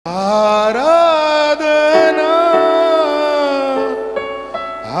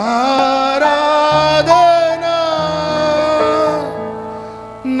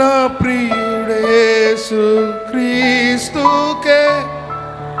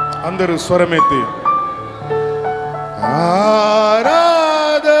అందరూ స్వరమెత్తి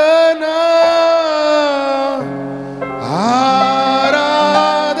ఆరాధనా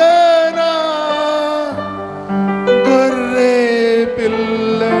ఆరాధనా గొర్రె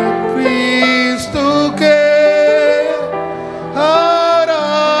పిల్ల క్రీస్తుకే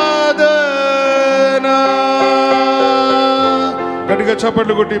ఆరాధనా. గట్టిగా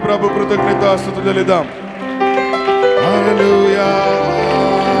చప్పట్లు కొట్టి ప్రభు కృతజ్ఞతాస్తుతులు చెల్లిద్దాం. హల్లెలూయా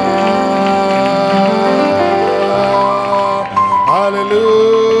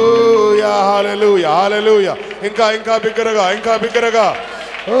హల్లెలూయా హల్లెలూయా హల్లెలూయా. ఇంకా ఇంకా బిగ్గరగా, ఇంకా బిగ్గరగా.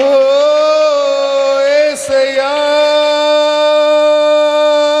 ఓ యేసయ్యా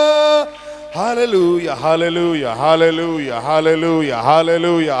హల్లెలూయా హల్లెలూయా హల్లెలూయా హల్లెలూయా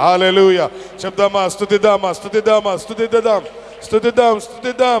హల్లెలూయా హల్లెలూయా. చెప్దామా, స్తుతిద్దామా, స్తుతిద్దామా, స్తుతిద్దాం, స్తుతిద్దాం,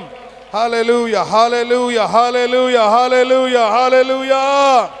 స్తుతిద్దాం. హల్లెలూయా హల్లెలూయా హల్లెలూయా హల్లెలూయా హల్లెలూయా.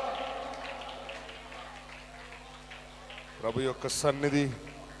 ప్రభు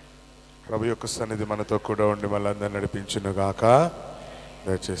యొక్క సన్నిధి మనతో కూడా ఉండి మళ్ళీ అందరిని నడిపించును గాక.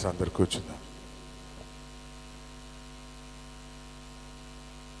 దయచేసి అందరు కూర్చుందాం.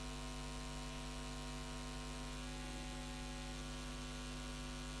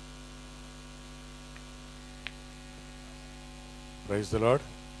 Praise the lord.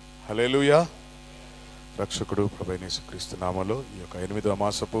 హల్లెలూయా. రక్షకుడు ప్రభువైన యేసుక్రీస్తు నామములో ఈ యొక్క 8వ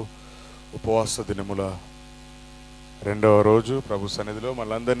మాసపు ఉపవాస దినముల 2వ రోజు ప్రభు సన్నిధిలో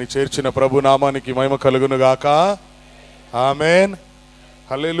మనందరినీ చేర్చిన ప్రభు నామానికి మహిమ కలుగును గాక. ఆమేన్.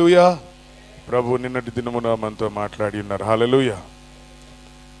 హల్లెలూయా. ప్రభు నిన్నటి దినమున మనతో మాట్లాడి ఉన్నారు. హల్లెలూయా.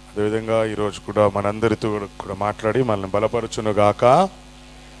 అదేవిధంగా ఈరోజు కూడా మనందరితో కూడా మాట్లాడి మనల్ని బలపరచును గాక.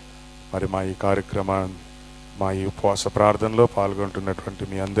 మరి మా ఈ కార్యక్రమాన్ని, మా ఈ ఉపవాస ప్రార్థనలో పాల్గొంటున్నటువంటి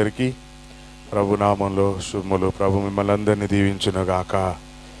మీ అందరికీ ప్రభు నామంలో శుభములు. ప్రభు మిమ్మల్ని అందరినీ దీవించును గాక.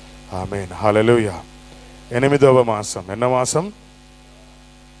 ఆమేన్. హల్లెలూయా. 8వ మాసం. ఎన్న మాసం?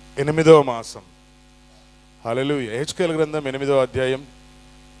 8వ మాసం. హల్లెలూయా. హెచ్కేల్ గ్రంథం 8వ అధ్యాయం.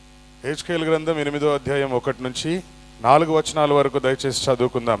 హెచ్కేల్ గ్రంథం 8వ అధ్యాయం 1 నుంచి 4 వచనాల వరకు దయచేసి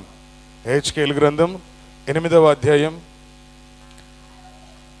చదువుకుందాం. హెచ్కేల్ గ్రంథం 8వ అధ్యాయం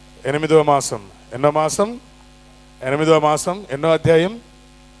 8వ మాసం. ఎన్నో మాసం? 8వ మాసం. ఎన్నో అధ్యాయం?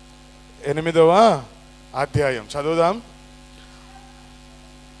 8వ అధ్యాయం. చదువుదాం.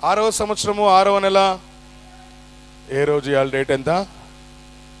 6వ సంవత్సరము 6వ నెల. ఏ రోజు? ఇవాళ డేట్ ఎంత?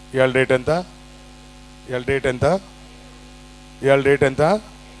 ఇవాళ డేట్ ఎంత? ఇవాళ డేట్ ఎంత? ఇవాళ డేట్ ఎంత?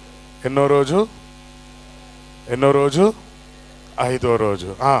 ఎన్నో రోజు? ఎన్నో రోజు? 5వ రోజు.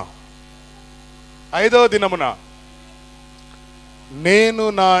 5వ దినమున నేను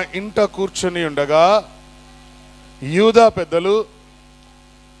నా ఇంట కూర్చొని ఉండగా యూదా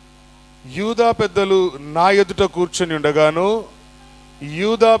పెద్దలు నా ఎదుట కూర్చొని ఉండగాను,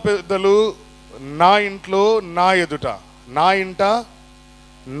 యూదా పెద్దలు నా ఇంట్లో నా ఇంట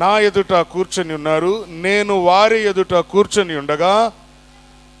నా ఎదుట కూర్చొని ఉన్నారు. నేను వారి ఎదుట కూర్చొని ఉండగా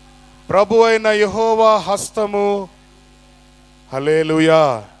ప్రభు అయిన యెహోవా హస్తము, హల్లెలూయా,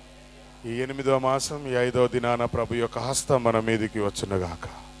 ఈ 8వ మాసం ఈ 5వ దినాన ప్రభు యొక్క హస్తం మన మీదికి వచ్చునుగాక.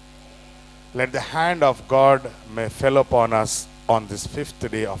 Let the hand of God may fall upon us on this 5th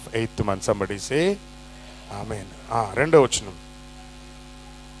day of 8th month. Somebody say Amen. 2వ వచనం.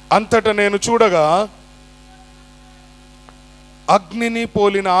 అంతటా నేను చూడగా అగ్నిని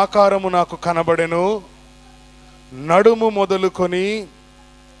పోలిన ఆకారము నాకు కనబడెను. నడుము మొదలుకొని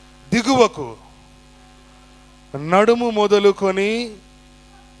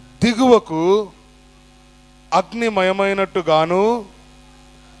దిగువకు అగ్నిమయమైనట్టుగాను,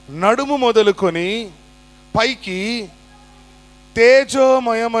 నడుము మొదలుకొని పైకి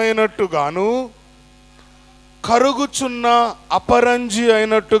తేజోమయమైనట్టుగాను, కరుగుచున్న అపరంజి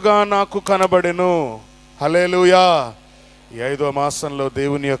అయినట్టుగా నాకు కనబడెను. హల్లెలూయా. ఈ 5వ మాసంలో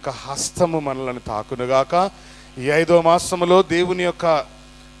దేవుని యొక్క హస్తము మనల్ని తాకునుగాక. ఈ 5వ మాసములో దేవుని యొక్క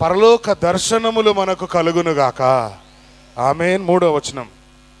పరలోక దర్శనములు మనకు కలుగునుగాక. ఆమేన్. 3వ వచనం.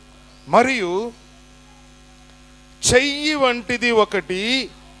 మరియు చెయ్యి వంటిది ఒకటి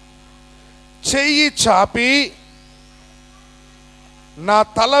చెయ్యి చాపి నా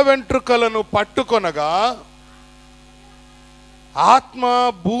తల వెంట్రుకలను పట్టుకొనగా, ఆత్మ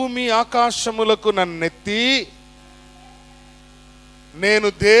భూమి ఆకాశములకు నన్నెత్తి నేను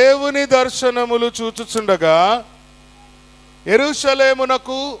దేవుని దర్శనములు చూచుచుండగా,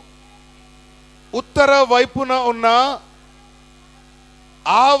 యెరూషలేమునకు ఉత్తర వైపున ఉన్న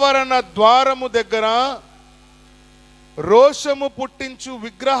ఆవరణ ద్వారము దగ్గర రోషము పుట్టించు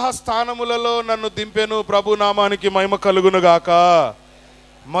విగ్రహ స్థానములలో నన్ను దింపెను. ప్రభు నామానికి మహిమ కలుగునుగాక.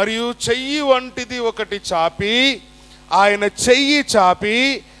 మరియు చెయ్యి వంటిది ఒకటి చాపి, ఆయన చెయ్యి చాపి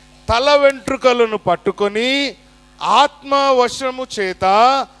తల వెంట్రుకలను పట్టుకొని ఆత్మ వశము చేత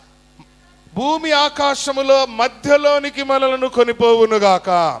భూమి ఆకాశములో మధ్యలోనికి మనలను కొనిపోవునుగాక.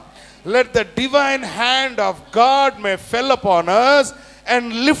 Let the divine hand of God may fell upon us and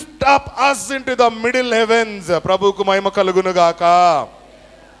lift up us into the middle heavens. ప్రభువుకు మహిమ కలుగునుగాక.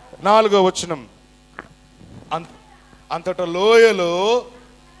 4వ వచనం. అంతట లోయలో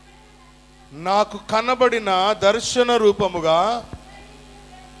నాకు కనబడిన దర్శన రూపముగా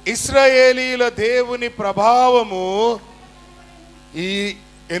ఇశ్రాయేలీల దేవుని ప్రభావము ఈ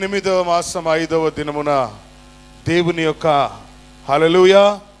 8వ మాసం 5వ దినమున దేవుని యొక్క హల్లెలూయా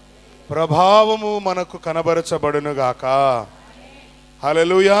ప్రభావము మనకు కనబరచబడునుగాక.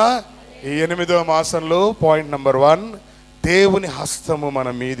 హల్లెలూయా. ఈ 8వ మాసంలో పాయింట్ నెంబర్ 1, దేవుని హస్తము మన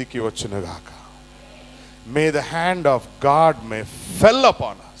మీదికి వచ్చునుగాక. May the hand of God May full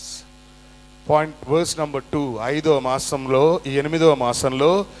upon us. Point verse number 2, 5వ మాసంలో ఈ 8వ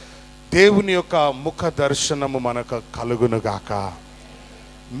మాసంలో దేవుని యొక్క ముఖ దర్శనము మనకు కలుగునుగాక.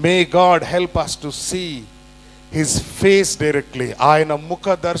 May God help us to see His face directly. ఆయన ముఖ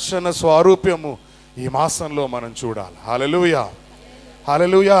దర్శన స్వరూపము ఈ మాసంలో మనం చూడాలి. హల్లెలూయా,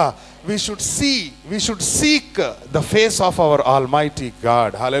 హల్లెలూయా. We should seek the face of our Almighty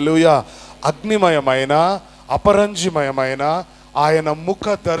God. హల్లెలూయా. అగ్నిమయమైన అపరంజిమయమైన ఆయన ముఖ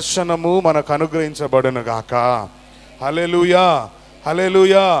దర్శనము మనకు అనుగ్రహించబడునుగాక. హల్లెలూయా,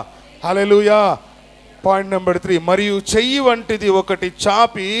 హల్లెలూయా, హల్లెలూయా. పాయింట్ నెంబర్ 3, మరియు చెయ్యి వంటిది ఒకటి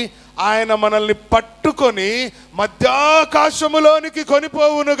చాపి ఆయన మనల్ని పట్టుకొని మధ్యాకాశములోనికి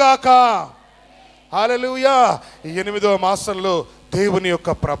కొనిపోవునుగాక. హల్లెలూయా. ఈ 8వ మాసంలో దేవుని యొక్క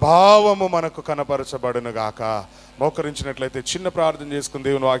ప్రభావము మనకు కనపరచబడునుగాక. మోకరించినట్లయితే చిన్న ప్రార్థన చేసుకుని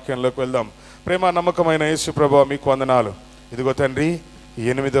దేవుని వాక్యంలోకి వెళ్దాం. ప్రేమ నమ్మకమైన యేసు ప్రభువా, మీకు వందనాలు. ఇదిగో తండ్రి, ఈ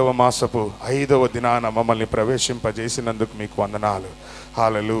 8వ మాసపు 5వ దినాన మమ్మల్ని ప్రవేశింపజేసినందుకు మీకు వందనాలు.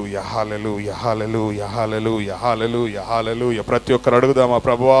 హల్లెలూయా, హల్లెలూయా, హల్లెలూయా, హల్లెలూయా, హల్లెలూయా, హల్లెలూయా. ప్రతి ఒక్కరు అడుగుదామా,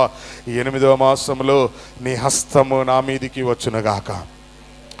 ప్రభువా ఈ 8వ మాసంలో నీ హస్తము నా మీదికి వచ్చునుగాక.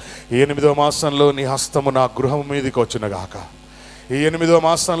 ఈ 8వ మాసంలో నీ హస్తము నా గృహం మీదికి వచ్చునుగాక. ఈ 8వ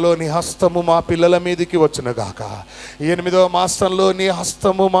మాసంలో నీ హస్తము మా పిల్లల మీదికి వచ్చునుగాక. ఈ 8వ మాసంలో నీ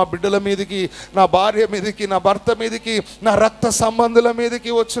హస్తము మా బిడ్డల మీదికి, నా భార్య మీదికి, నా భర్త మీదికి, నా రక్త సంబంధుల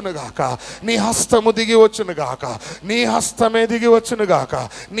మీదికి వచ్చునుగాక. నీ హస్తము దిగి వచ్చునుగాక. నీ హస్తమే దిగి వచ్చునుగాక.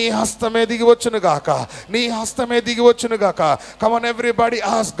 నీ హస్తమే దిగి వచ్చునుగాక. నీ హస్తమే దిగి వచ్చునుగాక. Come on everybody,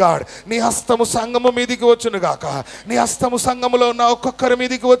 ask God. నీ హస్తము సంఘము మీదికి వచ్చునుగాక. నీ హస్తము సంఘములో ఉన్న ఒక్కొక్కరి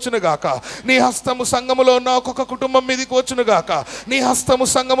మీదికి వచ్చునుగాక. నీ హస్తము సంఘములో ఉన్న ఒక్కొక్క కుటుంబం మీదికి వచ్చునుగాక. నీ హస్తము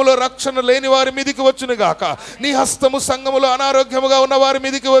సంఘములో రక్షణ లేని వారి మీదికి వచ్చునుగాక. నీ హస్తము సంఘములో అనారోగ్యముగా ఉన్న వారి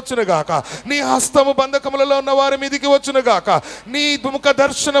మీదికి వచ్చునుగాక. నీ హస్తము బంధకములలో ఉన్న వారి మీదికి వచ్చునుగాక. నీ ముఖ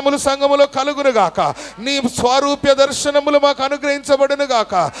దర్శనములు సంఘములో కలుగునుగాక. నీ స్వరూప్య దర్శనములు మాకు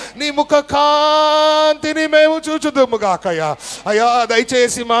అనుగ్రహించబడునుగాక. నీ ముఖ కాంతిని మేము చూచుదుముగాకయ్యా. అయ్యా,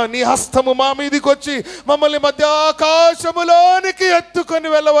 దయచేసి నీ హస్తము మా మీదికి వచ్చి మమ్మల్ని మధ్యాకాశములోనికి ఎత్తుకొని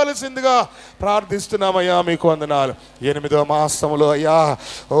వెళ్ళవలసిందిగా ప్రార్థిస్తున్నామయ్యా. మీకు వందనాలు. 8వ మాసములో అయ్యా,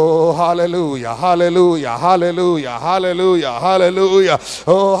 ఓ హల్లెలూయా, హల్లెలూయా, హల్లెలూయా, హల్లెలూయా, హల్లెలూయా,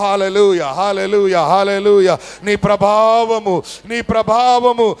 ఓ హల్లెలూయా, హల్లెలూయా, హల్లెలూయా. నీ ప్రభావము, నీ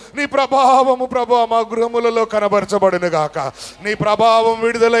ప్రభావము, నీ ప్రభావము ప్రభువా మా గృహములలో కనబరచబడునుగాక. నీ ప్రభావం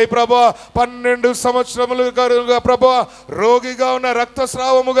విడుదలై ప్రభువా 12 సంవత్సరములుగా ప్రభువా రోగిగా ఉన్న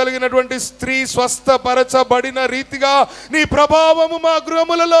రక్తస్రావము కలిగినటువంటి స్త్రీ స్వస్థపరచబడిన రీతిగా నీ ప్రభావము మా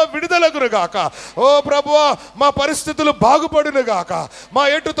గృహములలో విడుదలగునుగాక. ఓ ప్రభువా, మా పరిస్థితులు బాగుపడునుగాక. మా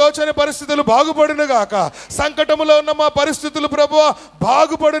ఎటు తోచని పరిస్థితులు బాగుపడునుగాక. సంకటములో ఉన్న మా పరిస్థితులు ప్రభువా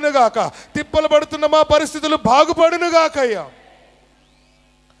బాగుపడునుగాక. తిప్పలు పడుతున్న మా పరిస్థితులు బాగుపడునుగాక. అయ్యా,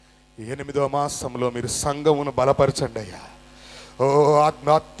 8వ మాసంలో మీరు సంఘమును బలపరచండి అయ్యా. ఓ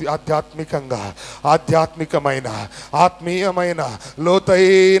ఆధ్యాత్మికంగా, ఆధ్యాత్మికమైన, ఆత్మీయమైన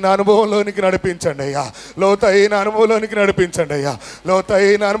లోతైన అనుభవంలోనికి నడిపించండి అయ్యా. లోతైన అనుభవంలోనికి నడిపించండి అయ్యా.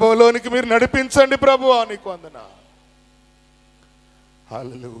 లోతైన అనుభవంలోనికి మీరు నడిపించండి ప్రభువా. నీకు వందనాలు.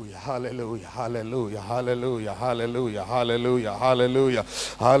 Hallelujah, hallelujah, hallelujah, hallelujah, hallelujah, hallelujah, hallelujah,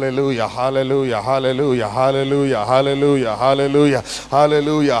 hallelujah, hallelujah, hallelujah, hallelujah, hallelujah, hallelujah,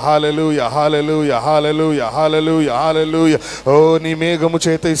 hallelujah, hallelujah, hallelujah, hallelujah, hallelujah, hallelujah. ఓ నీ మేఘము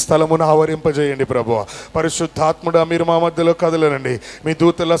చేత ఈ స్థలమును ఆవరింపజేయండి ప్రభువా. పరిశుద్ధాత్ముడా, మీరు మా మధ్యలో కదలనండి. మీ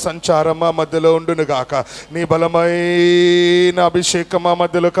దూతల సంచారం మా మధ్యలో ఉండునుగాక. నీ బలమైన అభిషేకం మా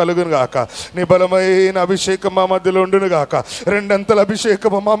మధ్యలో కలుగునుగాక. నీ బలమైన అభిషేకం మా మధ్యలో ఉండునుగాక. రెండంతల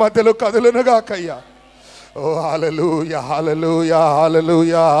అభిషేకము మా మధ్యలో కదులునుగాకయ్యా. ఓ హల్లెలూయా, హల్లెలూయా,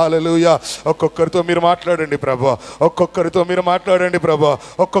 హల్లెలూయా, హల్లెలూయా. ఒక్కొక్కరితో మీరు మాట్లాడండి ప్రభా, ఒక్కొక్కరితో మీరు మాట్లాడండి ప్రభా,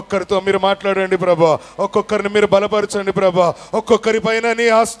 ఒక్కొక్కరితో మీరు మాట్లాడండి ప్రభా, ఒక్కొక్కరిని మీరు బలపరచండి ప్రభా. ఒక్కొక్కరి పైన నీ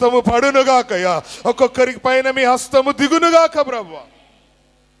హస్తము పడునుగాకయ్యా, ఒక్కొక్కరి పైన మీ హస్తము దిగునుగాక ప్రభా.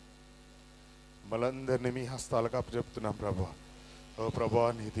 మనందరినీ మీ హస్తాలకు అప్పచెప్తున్నాం ప్రభా. ఓ ప్రభా,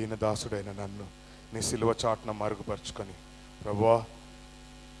 నీ దీన దాసుడైన నన్ను నీ సిలువ చాటున మరుగుపరుచుకొని ప్రభా,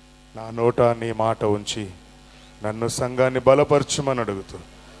 నా నోట నీ మాట ఉంచి నన్ను సంఘాన్ని బలపరచుమని అడుగుతూ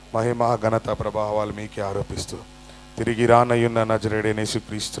మహిమ ఘనత ప్రభావాలు మీకే ఆరోపిస్తూ తిరిగి రానయ్యున్న నజరేయుడైన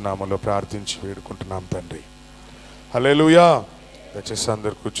యేసుక్రీస్తు నామములో ప్రార్థించి వేడుకుంటున్నాం తండ్రి. హల్లెలూయా. దయచేసి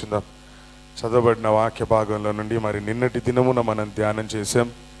అందరు కూర్చుందాం. చదవబడిన వాక్య భాగంలో నుండి మరి నిన్నటి దినమున మనం ధ్యానం చేశాం.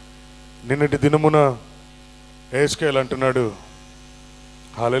 నిన్నటి దినమున హెజ్కేలు అంటున్నాడు,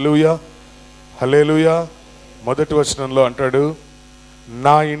 హల్లెలూయా, హల్లెలూయా. మొదటి వచనంలో అంటాడు,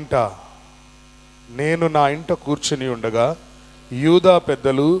 నేను నా ఇంట కూర్చుని ఉండగా యూదా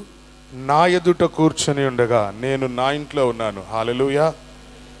పెద్దలు నా ఎదుట కూర్చుని ఉండగా నేను నా ఇంట్లో ఉన్నాను. హల్లెలూయా,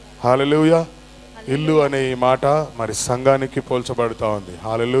 హల్లెలూయా. ఇల్లు అనే ఈ మాట మరి సంఘానికి పోల్చబడుతూ ఉంది.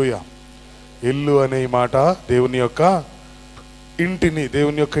 హల్లెలూయా. ఇల్లు అనే ఈ మాట దేవుని యొక్క ఇంటిని,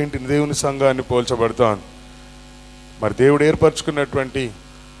 దేవుని సంఘాన్ని పోల్చబడుతూ ఉంది. మరి దేవుడు ఏర్పరచుకున్నటువంటి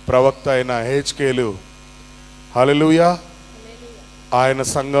ప్రవక్త అయిన హెజ్కేలు, హల్లెలూయా, ఆయన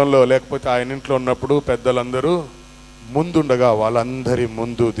సంఘంలో లేకపోతే ఆయన ఇంట్లో ఉన్నప్పుడు పెద్దలందరూ ముందుండగా వాళ్ళందరి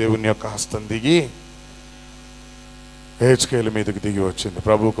ముందు దేవుని యొక్క హస్తం దిగి హెజ్కేలు మీదకి దిగి వచ్చింది.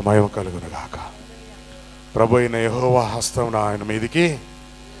 ప్రభువుకు మహిమ కలుగునుగాక. ప్రభు అయిన యెహోవా హస్తం ఆయన మీదికి.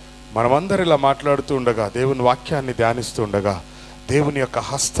 మనమందరం ఇలా మాట్లాడుతూ ఉండగా, దేవుని వాక్యాన్ని ధ్యానిస్తూ ఉండగా దేవుని యొక్క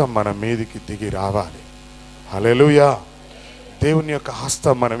హస్తం మన మీదికి దిగి రావాలి. హల్లెలూయా. దేవుని యొక్క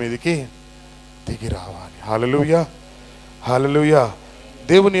హస్తం మన మీదికి దిగి రావాలి. హల్లెలూయా, హల్లెలూయా.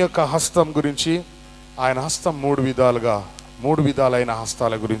 దేవుని యొక్క హస్తం గురించి, ఆయన హస్తం మూడు విధాలైన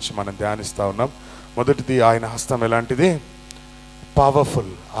హస్తాల గురించి మనం ధ్యానిస్తూ ఉన్నాం. మొదటిది, ఆయన హస్తం ఎలాంటిది?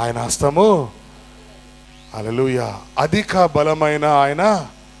 పవర్ఫుల్. ఆయన హస్తము, హల్లెలూయా, అధిక బలమైన ఆయన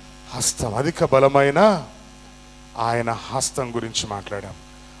హస్తం. అధిక బలమైన ఆయన హస్తం గురించి మాట్లాడాం.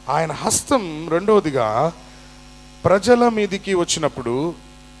 ఆయన హస్తం రెండవదిగా ప్రజల మీదికి వచ్చినప్పుడు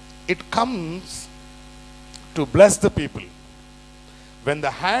it comes to bless the people. When the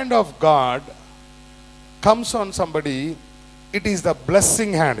hand of God comes on somebody, it is the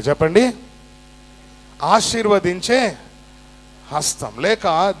blessing hand. చెప్పండి, ఆశీర్వదించే హస్తం లేక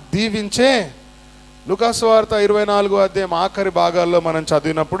దీవించే. లూకాసు వార్త 24వ అధ్యాయం ఆఖరి భాగాల్లో మనం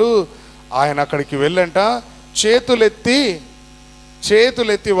చదివినప్పుడు ఆయన అక్కడికి వెళ్ళంట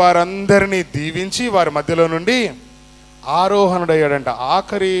చేతులెత్తి వారందరినీ దీవించి వారి మధ్యలో నుండి ఆరోహణుడయ్యాడంట.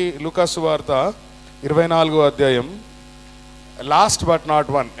 ఆఖరి లూకాసు వార్త 24వ అధ్యాయం, లాస్ట్ బట్ నాట్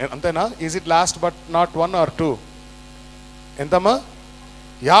వన్. అంతేనా? Is it last but not 1 or 2? ఎంతమ్మా?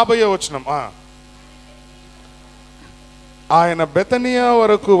 50వ వచనం. ఆయన బెతనియా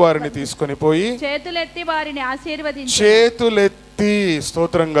వరకు వారిని తీసుకొని పోయి చేతులెత్తి వారిని ఆశీర్వదించి, చేతులెత్తి,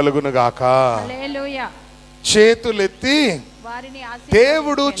 స్తోత్రం కలుగును గాక, హల్లెలూయా, చేతులెత్తి. వారిని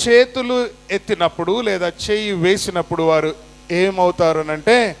దేవుడు చేతులు ఎత్తినప్పుడు లేదా చేయి వేసినప్పుడు వారు ఏమవుతారు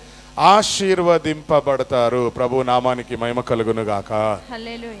అంటే ఆశీర్వదింపబడతారు. ప్రభు నామానికి మహిమ కలుగును గాక,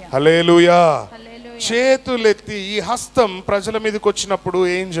 హల్లెలూయా, హల్లెలూయా. హల్లెలూయా. చేతులెత్తి ఈ హస్తం ప్రజల మీదకి వచ్చినప్పుడు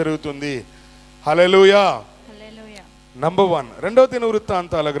ఏం జరుగుతుంది? హల్లెలూయా. నంబర్ 1, 2వ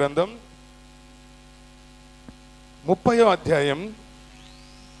దినవృత్తాంతాల గ్రంథం 30వ అధ్యాయం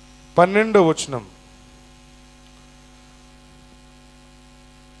 12వ వచనం.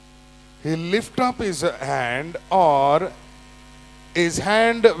 He lift up his hand, or his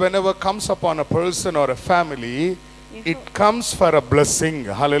hand whenever comes upon a person or a family, it comes for a blessing.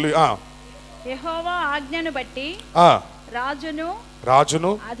 Hallelujah. యెహోవా ఆజ్ఞను బట్టి రాజును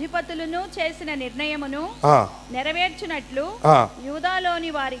అధిపతులను చేసిన నిర్ణయమును నెరవేర్చునట్లు యూదాలోని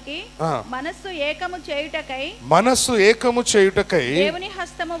వారికి మనస్సు ఏకము చేయుటకై దేవుని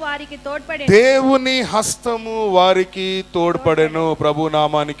హస్తము వారికి తోడ్పడెను. ప్రభు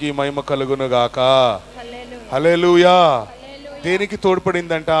నామానికి మహిమ కలుగును గాక, హల్లెలూయా. దేనికి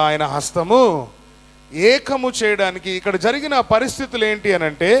తోడ్పడిందంట? ఆయన హస్తము ఏకము చేయడానికి. ఇక్కడ జరిగిన పరిస్థితులు ఏంటి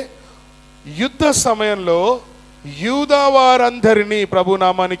అనంటే, యుద్ధ సమయంలో యూదా వారందరినీ, ప్రభు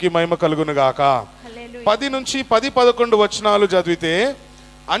నామానికి మహిమ కలుగును గాక, 10 నుంచి 10-11 వచనాలు చదివితే,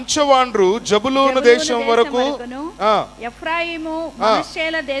 అంచవాండ్రు జబులూను దేశం వరకు, ఎఫ్రాయిము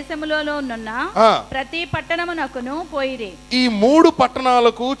మనష్షేల దేశములలో ఉన్న ప్రతి పట్టణమునకును పోయిరి. ఈ 3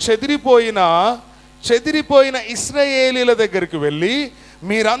 పట్టణాలకు చెదిరిపోయిన ఇశ్రాయేలీల దగ్గరికి వెళ్ళి,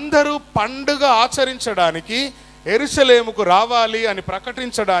 మీరందరూ పండుగ ఆచరించడానికి యెరూషలేముకు రావాలి అని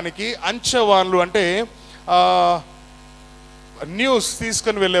ప్రకటించడానికి అంచవాన్లు అంటే న్యూస్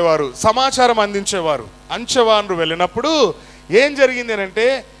తీసుకొని వెళ్ళేవారు, సమాచారం అందించేవారు. అంచెవారు వెళ్ళినప్పుడు ఏం జరిగింది అంటే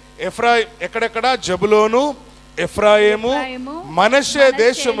ఎక్కడెక్కడ జబులోను, ఎఫ్రాయిము, మనష్షే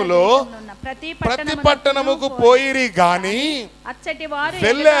దేశములో ప్రతి పట్టణముకు పోయిరి గాని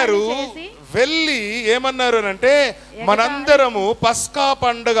వెళ్ళారు. వెళ్ళి ఏమన్నారు అంటే మనందరము పస్కా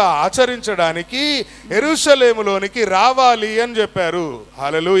పండుగ ఆచరించడానికి యెరూషలేములోనికి రావాలి అని చెప్పారు.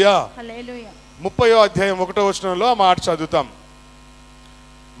 హల్లెలూయా. 30వ అధ్యాయం 1వ వచనంలో ఆ మాట చదువుతాం.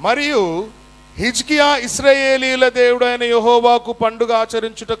 మరియు హిజ్కియా ఇశ్రాయేలీల దేవుడైన యెహోవాకు పండుగ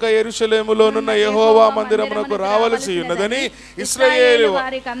ఆచరించుటకు యెరూషలేములోనున్న యెహోవా మందిరమునకు రావలసి ఉన్నదని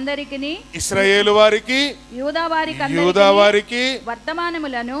ఇశ్రాయేలు వారికి యూదా వారికి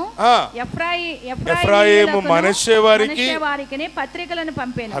వర్తమానములను ఎఫ్రాయిము మనష్షే వారికి పత్రికలను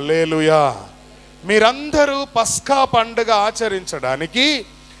పంపెను. హల్లెలూయా. మీరందరూ పస్కా పండుగ ఆచరించడానికి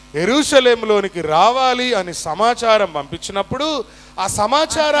యెరూషలేములోనికి రావాలి అని సమాచారం పంపించినప్పుడు ఆ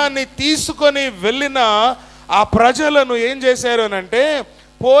సమాచారాన్ని తీసుకొని వెళ్ళిన ఆ ప్రజలను ఏం చేశారు అంటే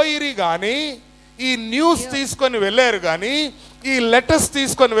పోయిరి కానీ, ఈ న్యూస్ తీసుకొని వెళ్ళారు కానీ, ఈ లెటర్స్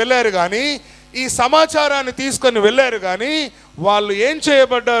తీసుకొని వెళ్ళారు కానీ, ఈ సమాచారాన్ని తీసుకొని వెళ్ళారు కానీ వాళ్ళు ఏం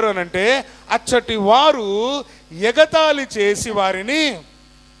చేయబడ్డారు అనంటే అచ్చటి వారు ఎగతాళి చేసి వారిని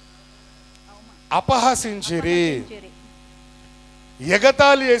అపహసించిరి.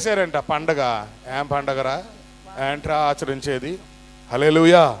 ఎగతాళి చేశారంట. పండగ ఏం పండగరా ఏంట్రా ఆచరించేది?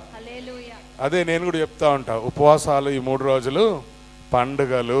 హల్లెలూయా. అదే నేను కూడా చెప్తా ఉంటా, ఉపవాసాలు ఈ 3 రోజులు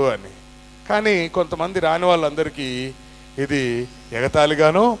పండుగలు అని. కానీ కొంతమంది రాని వాళ్ళందరికీ ఇది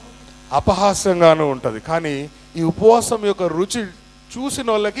ఎగతాళిగాను అపహాస్యంగాను ఉంటుంది. కానీ ఈ ఉపవాసం యొక్క రుచి చూసిన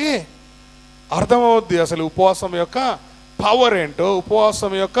వాళ్ళకి అర్థమవుద్ది అసలు ఉపవాసం యొక్క పవర్ ఏంటో,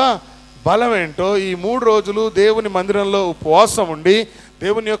 ఉపవాసం యొక్క బలం ఏంటో. ఈ 3 రోజులు దేవుని మందిరంలో ఉపవాసం ఉండి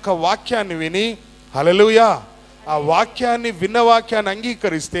దేవుని యొక్క వాక్యాన్ని విని, హల్లెలూయా, ఆ వాక్యాన్ని విన్న వాక్యాన్ని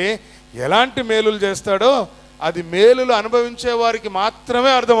అంగీకరిస్తే ఎలాంటి మేలులు చేస్తాడో అది మేలులు అనుభవించే వారికి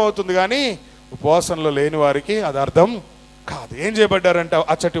మాత్రమే అర్థమవుతుంది, కానీ ఉపవాసంలో లేని వారికి అది అర్థం కాదు. ఏం చేయబడ్డారంటే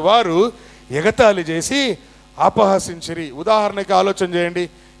అచ్చటి వారు ఎగతాళి చేసి అపహసించిరి. ఉదాహరణకి ఆలోచన చేయండి,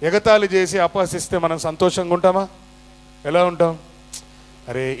 ఎగతాళి చేసి అపహసిస్తే మనం సంతోషంగా ఉంటామా? ఎలా ఉంటాం?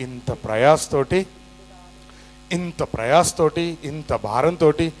 అరే ఇంత ప్రయాసతోటి ఇంత భారంతో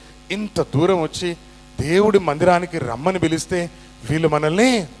ఇంత దూరం వచ్చి దేవుడి మందిరానికి రమ్మని పిలిస్తే వీళ్ళు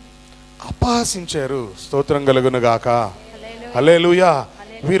మనల్ని అపహసించారు. స్తోత్రం కలుగును గాక. హల్లెలూయా.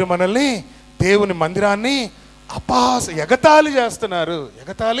 వీరు మనల్ని దేవుని మందిరాన్ని ఎగతాళి చేస్తున్నారు.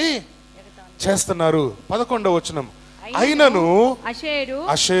 11వ వచనం. అయినను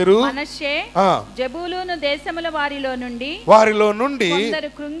అషేరు జబూలూను దేశముల వారిలో నుండి కొందరు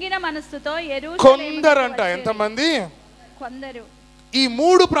కృంగిన మనస్సుతో కొందరంట. ఎంతమంది? కొందరు. ఈ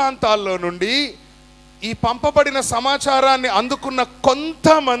 3 ప్రాంతాల్లో నుండి ఈ పంపబడిన సమాచారాన్ని అందుకున్న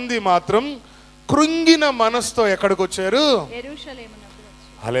కొంతమంది మాత్రం కృంగిన మనసుతో ఎక్కడికి వచ్చారు?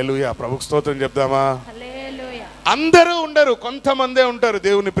 హల్లెలూయా. ప్రభుకు స్తోత్రం చెప్దామా? అందరూ ఉండరు, కొంతమందే ఉంటారు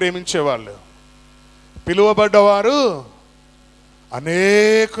దేవుని ప్రేమించే వాళ్ళు. పిలువబడ్డవారు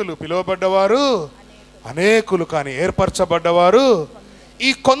అనేకులు కానీ ఏర్పరచబడ్డవారు ఈ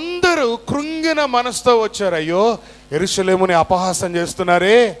కొందరు కృంగిన మనసుతో వచ్చారు. అయ్యో యెరూషలేముని అపహాసం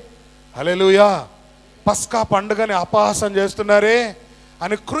చేస్తున్నారే, హల్లెలూయా, పస్కా పండుగని అపహాసం చేస్తున్నారే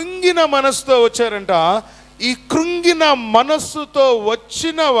అని కృంగిన మనసుతో వచ్చారంట. ఈ కృంగిన మనస్సుతో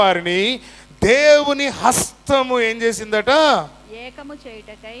వచ్చిన వారిని దేవుని హస్తము ఏం చేసిందట? ఏకము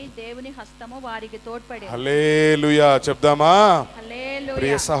చేయుటకై దేవుని హస్తము వారికి తోడ్పడి. హల్లెలూయా చెప్దామా? హల్లెలూయా.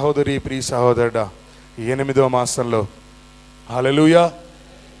 ప్రియ సహోదరి, ప్రియ సహోదరుడా, 8వ మాసంలో హల్లెలూయా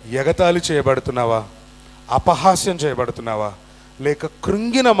ఎగతాళి చేయబడుతున్నావా? అపహాస్యం చేయబడుతున్నావా? లేక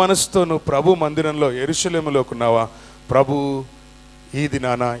కృంగిన మనసుతో నువ్వు ప్రభు మందిరంలో యెరూషలేములోకి ఉన్నావా? ప్రభు ఈ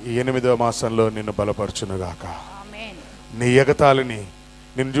దినాన ఈ 8వ మాసంలో నిన్ను బలపరచునుగాక. నీ ఎగతాళిని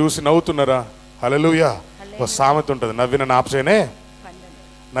నిన్ను చూసి నవ్వుతున్నారా? హల్లెలూయా. ఒక సామెత ఉంటుంది,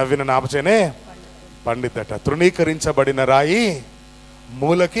 నవ్విన నాపచేనే పండిద్దట. తృణీకరించబడిన రాయి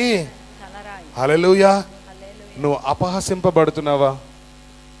మూలకి. హల్లెలూయా. నువ్వు అపహసింపబడుతున్నావా?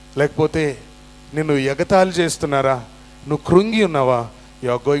 లేకపోతే నిన్ను ఎగతాళి చేస్తున్నారా? నువ్వు కృంగి ఉన్నావా? You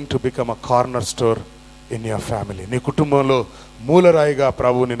are going to become a corner store in your family. నీ కుటుంబంలో మూలరాయిగా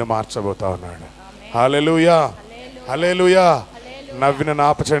ప్రభు నిన్ను మార్చబోతా ఉన్నాడు. హల్లెలూయా. హల్లెలూయా. నవ్విన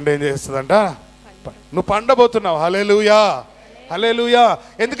నాపచండి ఏం చేస్తుందంట? నువ్వు పండబోతున్నావు. హల్లెలూయా. హల్లెలూయా.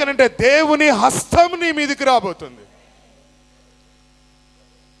 ఎందుకనంటే దేవుని హస్తం నీ మీదికి రాబోతుంది.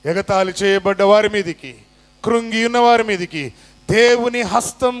 ఎగతాళి చేయబడ్డ వారి మీదికి, కృంగి ఉన్న వారి మీదికి దేవుని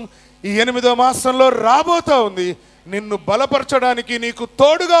హస్తం ఈ 8వ మాసంలో రాబోతా ఉంది, నిన్ను బలపరచడానికి, నీకు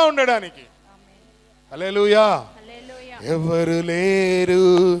తోడుగా ఉండడానికి. హల్లెలూయా. హల్లెలూయా. ఎవరు లేరు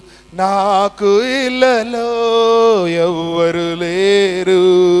నాకు ఇల్లలో, ఎవ్వరు లేరు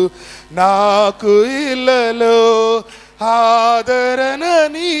నాకు ఇల్లలో, ఆదరణ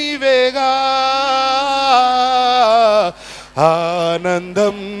నీవేగా,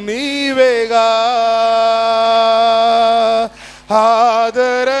 ఆనందం నీవేగా,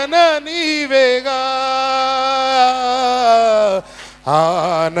 ఆదరణ నీవేగా,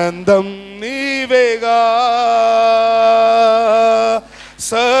 ఆనందం నీవేగా.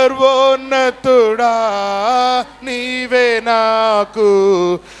 సర్వోన్నతుడా నీవే నాకు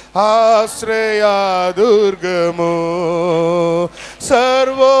ఆశ్రయ దుర్గము,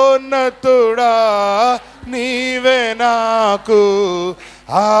 సర్వోన్నతుడా నీవే నాకు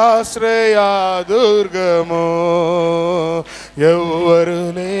ఆశ్రయ దుర్గము, ఎవ్వరు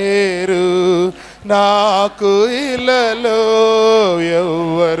లేరు నాకు ఇల్లలో,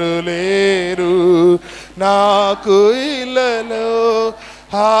 ఎవ్వరు లేరు నాకు ఇల్లలో,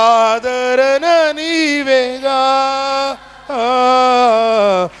 ఆదరణ నీవేగా,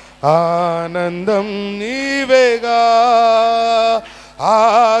 ఆనందం నీవేగా,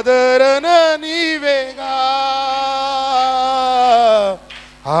 ఆదరణ నీవేగా,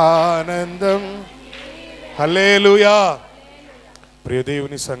 ఆనందం. హల్లెలూయా. ప్రియ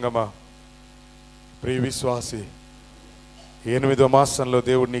దేవుని సంగమా, ప్రియ విశ్వాసి, 8వ మాసంలో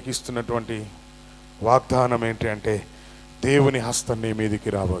దేవుడు నీకు ఇస్తున్నటువంటి వాగ్దానం ఏంటి అంటే, దేవుని హస్తం నీ మీదికి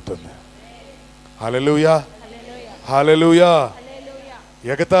రాబోతుంది. హల్లెలూయా, హల్లెలూయా.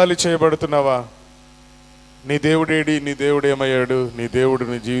 ఎగతాళి చేయబడుతున్నావా? నీ దేవుడేడి, నీ దేవుడు ఏమయ్యాడు, నీ దేవుడు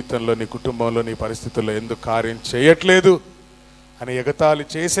నీ జీవితంలో, నీ కుటుంబంలో, నీ పరిస్థితుల్లో ఎందుకు కార్యం చేయట్లేదు అని ఎగతాళి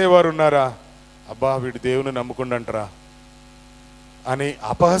చేసేవారు ఉన్నారా? అబ్బా వీడు దేవుని నమ్ముకుండంటరా అని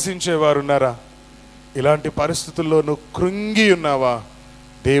అపహసించేవారు ఉన్నారా? ఇలాంటి పరిస్థితుల్లో నువ్వు కృంగి ఉన్నావా?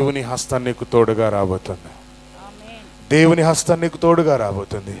 దేవుని హస్తం నీకు తోడుగా రాబోతుంది. దేవుని హస్తం నీకు తోడుగా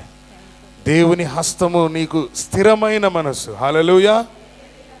రాబోతుంది. దేవుని హస్తము నీకు స్థిరమైన మనసు, హల్లెలూయా,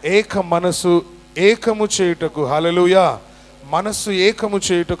 ఏక మనసు ఏకము చేయుటకు, హల్లెలూయా, మనస్సు ఏకము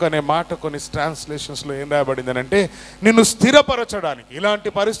చేయుటకు అనే మాట కొన్ని ట్రాన్స్లేషన్స్లో ఏం రాయబడింది అంటే, నిన్ను స్థిరపరచడానికి, ఇలాంటి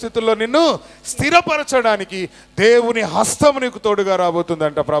పరిస్థితుల్లో నిన్ను స్థిరపరచడానికి దేవుని హస్తము నీకు తోడుగా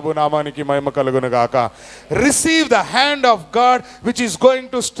రాబోతుందంట. ప్రభు నామానికి మహిమ కలుగును గాక. Receive the hand of God which is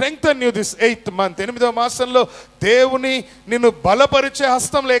going to strengthen you this 8th month. 8వ మాసంలో దేవుని నిన్ను బలపరిచే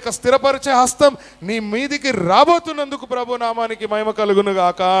హస్తం లేక స్థిరపరిచే హస్తం నీ మీదికి రాబోతున్నందుకు ప్రభు నామానికి మహిమ కలుగును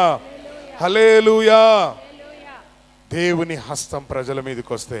గాక. హల్లెలూయా. దేవుని హస్తం ప్రజల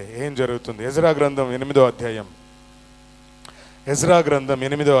మీదకి వస్తే ఏం జరుగుతుంది? ఎజ్రా గ్రంథం 8వ అధ్యాయం, ఎజ్రా గ్రంథం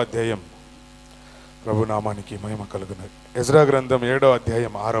 8వ అధ్యాయం, ప్రభు నామానికి మహిమ కలుగును. ఎజ్రా గ్రంథం 7వ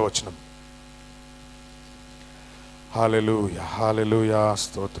అధ్యాయం 6వ వచనం. హల్లెలూయా, హల్లెలూయా,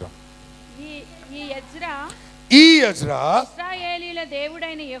 స్తోత్రం. ఈ ఎజ్రా ఇశ్రాయేలీల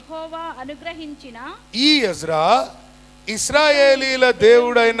దేవుడైన యెహోవా అనుగ్రహించిన, ఈ ఎజ్రా ఇశ్రాయేలీల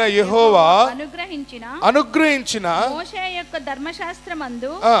దేవుడైన యెహోవా అనుగ్రహించిన మోషే యొక్క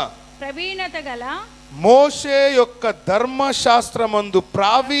ధర్మశాస్త్రమందు ప్రవీణత గల, మోషే యొక్క ధర్మశాస్త్రమందు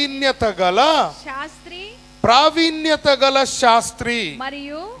ప్రావీణ్యత గల శాస్త్రి, ప్రావీణ్యత గల శాస్త్రి,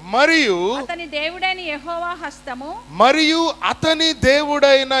 మరియు అతని దేవుడైన యెహోవా హస్తము, మరియు అతని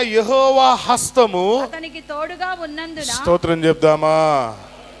దేవుడైన యెహోవా హస్తము అతనికి తోడుగా ఉన్నందున, స్తోత్రం చెప్దామా.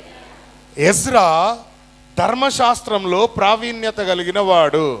 ఎజ్రా ధర్మశాస్త్రంలో ప్రావీణ్యత కలిగిన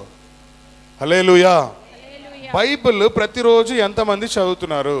వాడు. హల్లెలూయా. బైబిల్ ప్రతిరోజు ఎంతమంది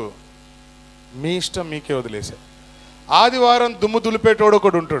చదువుతున్నారు? మీ ఇష్టం, మీకే వదిలేశారు. ఆదివారం దుమ్ము దులిపేటోడు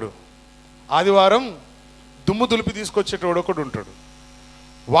ఒకడు ఉంటాడు, ఆదివారం దుమ్ము దులిపి తీసుకొచ్చేటోడు ఒకడు ఉంటాడు.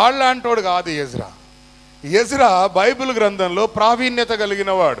 వాళ్ళంటోడు కాదు ఎజ్రా. ఎజ్రా బైబిల్ గ్రంథంలో ప్రావీణ్యత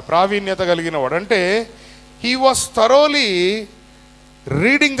కలిగిన వాడు. ప్రావీణ్యత కలిగిన వాడు అంటే he was thoroughly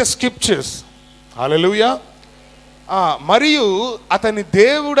reading the scriptures. హల్లెలూయా. మరియు అతని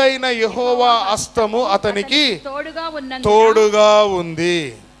దేవుడైన యెహోవా హస్తము అతనికి తోడుగా ఉంది.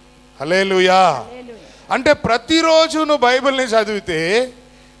 హల్లెలూయా. అంటే ప్రతిరోజు నువ్వు బైబిల్ని చదివితే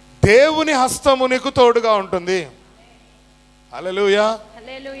దేవుని హస్తము నీకు తోడుగా ఉంటుంది. హల్లెలూయా.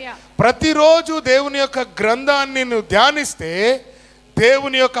 ప్రతిరోజు దేవుని యొక్క గ్రంథాన్ని నువ్వు ధ్యానిస్తే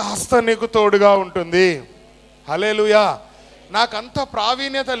దేవుని యొక్క హస్తం నీకు తోడుగా ఉంటుంది. హల్లెలూయా. నాకంత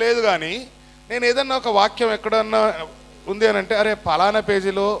ప్రావీణ్యత లేదు, కానీ నేను ఏదన్నా ఒక వాక్యం ఎక్కడన్నా ఉంది అని అంటే, అరే పలానా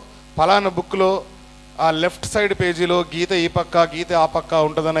పేజీలో పలానా బుక్లో ఆ లెఫ్ట్ సైడ్ పేజీలో గీత ఈ పక్క గీత ఆ పక్క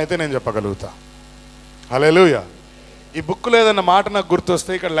ఉంటుందని అయితే నేను చెప్పగలుగుతా. హల్లెలూయా. ఈ బుక్లో ఏదన్నా మాట నాకు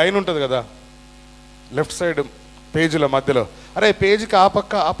గుర్తొస్తే ఇక్కడ లైన్ ఉంటుంది కదా లెఫ్ట్ సైడ్ పేజీల మధ్యలో, అరే పేజీకి ఆ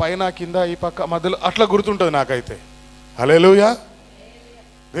పక్క ఆ పైన కింద ఈ పక్క మధ్యలో అట్లా గుర్తుంటుంది నాకైతే. హల్లెలూయా.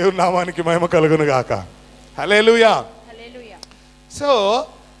 దేవుని నామానికి మహిమ కలుగును గాక. హల్లెలూయా. హల్లెలూయా. సో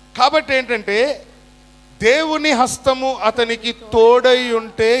కాబట్టి ఏంటంటే దేవుని హస్తము అతనికి తోడై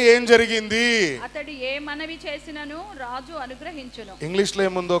ఉంటే ఏం జరిగింది? అతడు ఏ మనవి చేసినను రాజు అనుగ్రహించును. ఇంగ్లీష్లో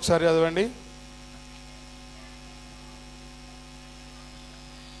ఏముందో ఒకసారి చదవండి.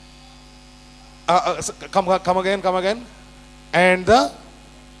 Come again.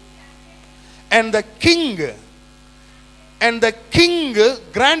 And the king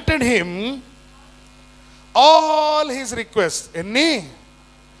granted him all his requests. ఎన్ని?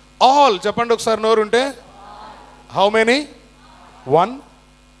 All. చెప్పండి ఒకసారి నోరు ఉంటే. How many? 1,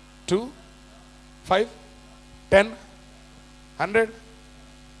 2, 5, 10, 100,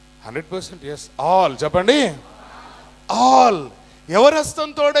 100%. Yes. All. చెప్పండి. All. ఎవరి హస్తం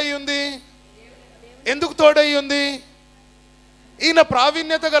తోడై ఉంది? ఎందుకు తోడై ఉంది? ఈయన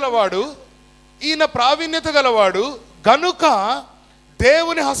ప్రావీణ్యత గలవాడు గనుక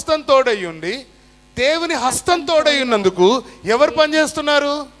దేవుని హస్తం తోడై ఉంది. దేవుని హస్తం తోడై ఉన్నందుకు ఎవరు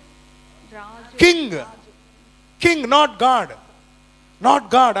పనిచేస్తున్నారు? King. Not God.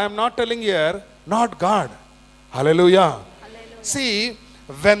 I'm not telling here, not God. Hallelujah. See,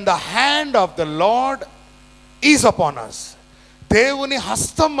 when the hand of the Lord is upon us, దేవుని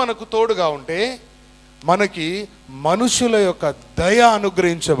హస్తం మనకు తోడుగా ఉంటే మనకి మనుషుల యొక్క దయ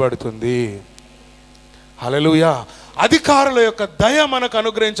అనుగ్రహించబడుతుంది. హల్లెలూయా. అధికారుల యొక్క దయ మనకు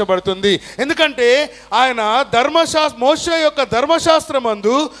అనుగ్రహించబడుతుంది. ఎందుకంటే ఆయన మోషే యొక్క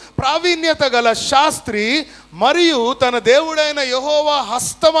ధర్మశాస్త్రమందు ప్రావీణ్యత గల శాస్త్రి మరియు తన దేవుడైన యెహోవా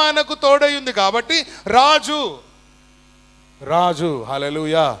హస్తం ఆయనకు తోడై ఉంది కాబట్టి రాజు.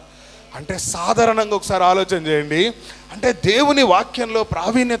 హల్లెలూయా. అంటే సాధారణంగా ఒకసారి ఆలోచన చేయండి. అంటే దేవుని వాక్యంలో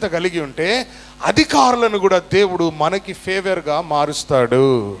ప్రావీణ్యత కలిగి ఉంటే అధికారులను కూడా దేవుడు మనకి ఫేవర్గా మారుస్తాడు.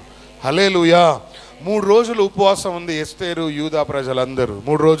 హల్లెలూయా. 3 రోజులు ఉపవాసం ఉంది ఎస్తేరు, యూదా ప్రజలందరూ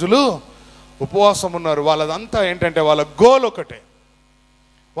 3 రోజులు ఉపవాసం ఉన్నారు. వాళ్ళదంతా ఏంటంటే వాళ్ళ గోల్ ఒకటే.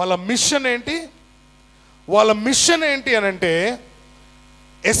 వాళ్ళ మిషన్ ఏంటి అని అంటే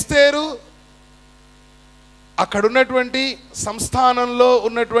ఎస్తేరు అక్కడ ఉన్నటువంటి సంస్థానంలో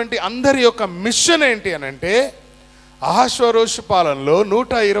ఉన్నటువంటి అందరి యొక్క మిషన్ ఏంటి అని అంటే అహష్వేరోషు పాలనలో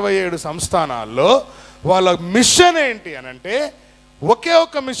 127 సంస్థానాల్లో వాళ్ళ మిషన్ ఏంటి అని అంటే ఒకే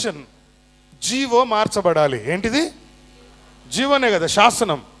ఒక మిషన్, జీవో మార్చబడాలి. ఏంటిది? జీవోనే కదా,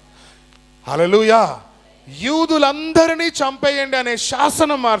 శాసనం. హల్లెలూయా. యూదులందరినీ చంపేయండి అనే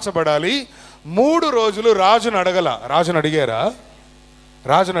శాసనం మార్చబడాలి. 3 రోజులు రాజును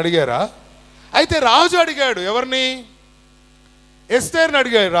అడిగారా? అయితే రాజు అడిగాడు ఎవరిని? ఎస్తేరుని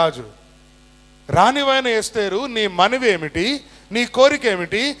అడిగాడు రాజు. రాణివైన ఎస్తేరు, నీ మనవి ఏమిటి? నీ కోరిక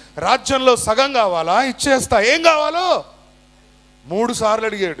ఏమిటి? రాజ్యంలో సగం కావాలా? ఇచ్చేస్తా. ఏం కావాలో 3 సార్లు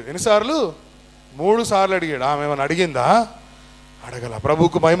అడిగాడు. ఎన్నిసార్లు? 3 సార్లు అడిగాడు. ఆమె ఏమైనా అడిగిందా? అడగల.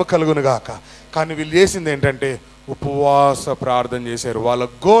 ప్రభువుకు మహిమ కలుగును గాక. కానీ వీళ్ళు చేసింది ఏంటంటే ఉపవాస ప్రార్థన చేశారు. వాళ్ళ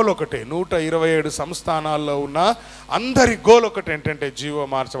గోల్ ఒకటే. 127 సంస్థానాల్లో ఉన్న అందరి గోల్ ఒకటి ఏంటంటే జీవో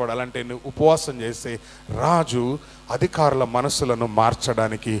మార్చబడాలంటే నువ్వు ఉపవాసం చేస్తే రాజు అధికారుల మనసులను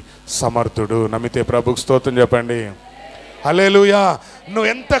మార్చడానికి సమర్థుడు. నమ్మితే ప్రభుకు స్తోత్రం చెప్పండి. హల్లెలూయా. నువ్వు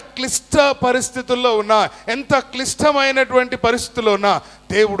ఎంత క్లిష్ట పరిస్థితుల్లో ఉన్నా, ఎంత క్లిష్టమైనటువంటి పరిస్థితుల్లో ఉన్నా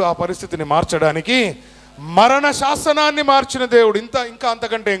దేవుడు ఆ పరిస్థితిని మార్చడానికి మరణ శాసనాన్ని మార్చిన దేవుడు. ఇంకా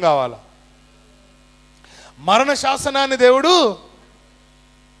అంతకంటే ఏం కావాలా? మరణ శాసనాన్ని దేవుడు,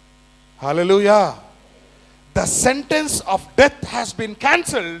 హల్లెలూయా, the sentence of death has been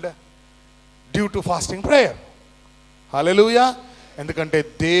cancelled due to fasting prayer. హల్లెలూయా. ఎందుకంటే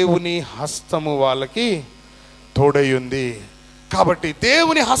దేవుని హస్తము వాళ్ళకి తోడై ఉంది. కాబట్టి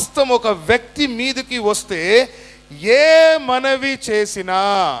దేవుని హస్తం ఒక వ్యక్తి మీదకి వస్తే ఏ మనవి చేసినా,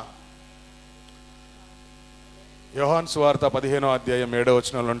 యోహాను సువార్త 15వ అధ్యాయం 7వ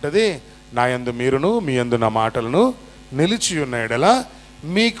వచనంలో ఉంటుంది, నా యందు మీరును మీ యందు నా మాటలను నిలిచి ఉన్న యెడల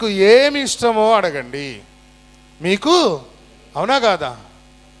మీకు ఏమి ఇష్టమో అడగండి. మీకు, అవునా కాదా?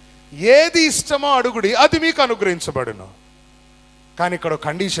 ఏది ఇష్టమో అడుగుడి, అది మీకు అనుగ్రహించబడును. కానీ ఇక్కడ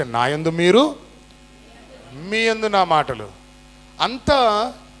కండిషన్, నా యందు మీరు మీ యందు నా మాటలు. అంతా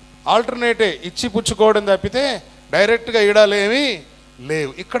ఆల్టర్నేటే, ఇచ్చి పుచ్చుకోవడం తప్పితే డైరెక్ట్గా ఇడాలేమీ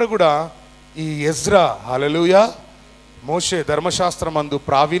లేవు. ఇక్కడ కూడా ఈ ఎజ్రా, హల్లెలూయా, మోషే ధర్మశాస్త్రమందు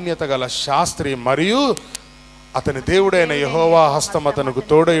ప్రావీణ్యత గల శాస్త్రి మరియు అతని దేవుడైన యెహోవా హస్తం అతనికి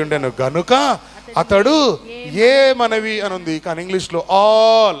తోడై ఉండెను గనుక అతడు ఏ మనవి అని ఉంది. కానీ ఇంగ్లీష్లో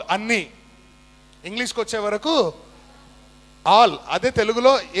ఆల్, అన్ని. ఇంగ్లీష్కి వచ్చే వరకు ఆల్, అదే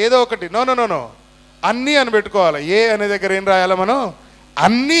తెలుగులో ఏదో ఒకటి నో అన్నీ అని పెట్టుకోవాలి. ఏ అనే దగ్గర ఏం రాయాలి మనం?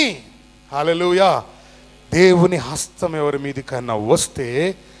 అన్నీ. హల్లెలూయా. దేవుని హస్తం ఎవరి మీదకన్నా వస్తే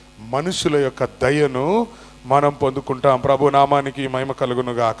మనుషుల యొక్క దయను మనం పొందుకుంటాం. ప్రభు నామానికి మహిమ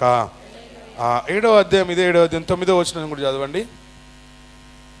కలుగును గాక. 7వ అధ్యాయం, ఇదే 7వ అధ్యాయం 9వ వచనం కూడా చదవండి.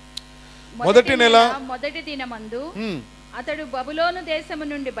 మొదటి నెల మొదటి దినమందు అతడు బబులోను దేశము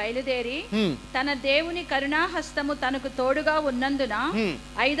నుండి బయలుదేరి తన దేవుని కరుణాహస్తము తనకు తోడుగా ఉన్నందున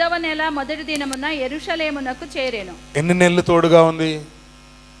 5వ నెల మొదటి దినమున యెరూషలేమునకు చేరెను. ఎన్ని నెలలు తోడుగా ఉంది?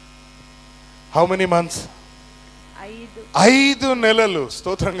 How many months? 5 నెలలు.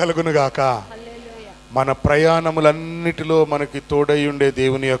 స్తోత్రం కలుగును గాక. మన ప్రయాణములన్నిటిలో మనకి తోడై ఉండే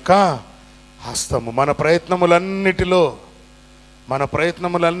దేవుని యొక్క హస్తము, మన ప్రయత్నములన్నిటిలో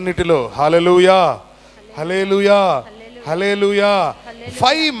హల్లెలూయా, హల్లెలూయా, హల్లెలూయా.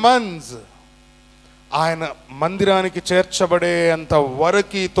 5 months ఆయన మందిరానికి చేర్చబడేంత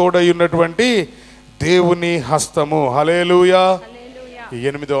వరకు తోడై ఉన్నటువంటి దేవుని హస్తము. హల్లెలూయా. ఈ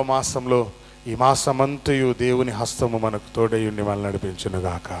 8వ మాసంలో, ఈ మాసమంతయు దేవుని హస్తము మనకు తోడై ఉండి మనల్ని నడిపించును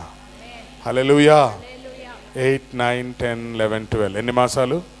గాక. హల్లెలూయా. 8, 9, 10, 11, 12 ఎన్ని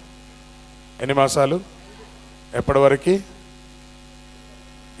మాసాలు? ఎప్పటి వరకు?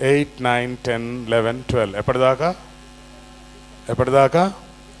 8, 9, 10, 11, 12 ఎప్పటిదాకా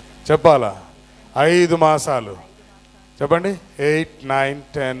చెప్పాలా? 5 మాసాలు. చెప్పండి. 8, 9,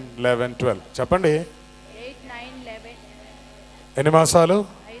 10, 11, 12 చెప్పండి. ఎన్ని మాసాలు?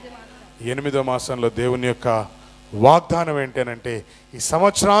 8వ మాసంలో దేవుని యొక్క వాగ్దానం ఏంటనంటే, ఈ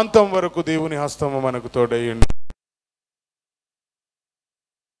సంవత్సరాంతం వరకు దేవుని హస్తము మనకు తోడయ్యండి.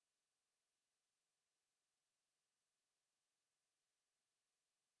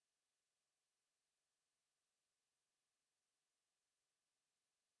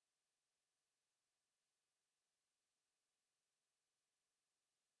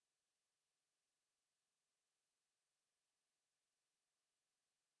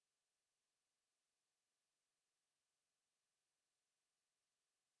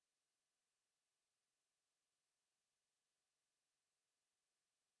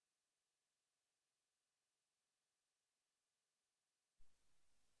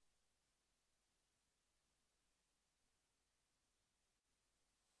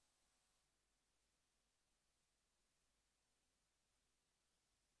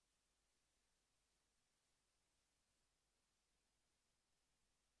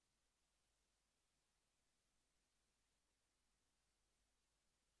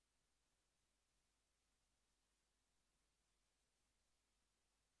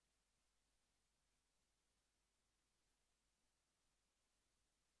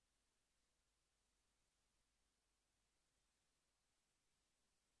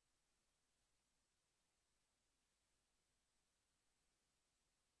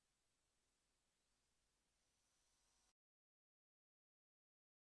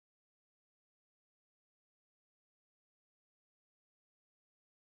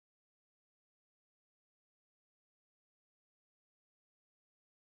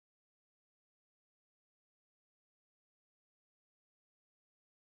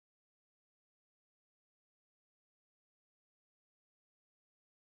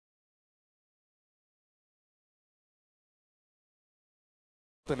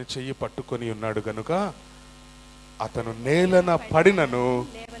 అతని చెయ్యి పట్టుకొని ఉన్నాడు గనుక అతను నేలన పడినను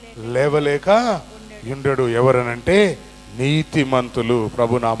లేవలేక ఉండడు. ఎవరనంటే నీతిమంతులు.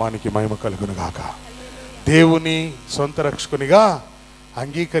 ప్రభునామానికి మహిమ కలుగును గాక. దేవుని సొంత రక్షకునిగా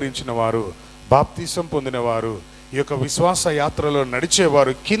అంగీకరించిన వారు, బాప్తిసం పొందిన వారు, ఈ యొక్క విశ్వాస యాత్రలో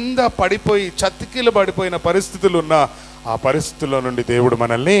నడిచేవారు, కింద పడిపోయి చతికిలు పడిపోయిన పరిస్థితులు ఉన్న ఆ పరిస్థితుల్లో నుండి దేవుడు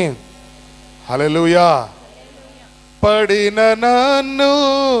మనల్ని హల్లెలూయా పడిన నన్ను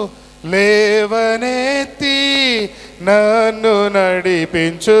లేవనెత్తి నన్ను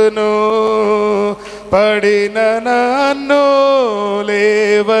నడిపించును, పడిన నన్ను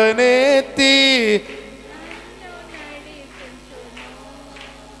లేవనెత్తి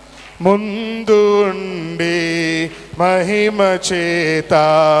ముందుండి మహిమ చేత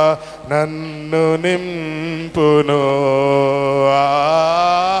నన్ను నింపును,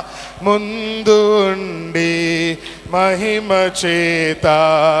 ముందుండి మహిమ చేత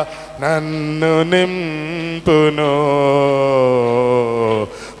నన్ను నింపును.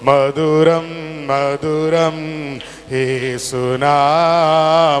 మధురం మధురం యేసునామం,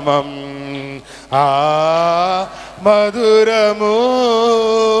 మధురము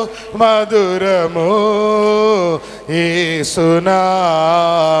మధురము యేసునామం,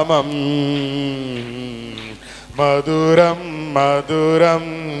 మధురం మధురం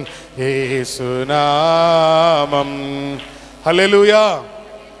యేసునామం. హల్లెలూయా.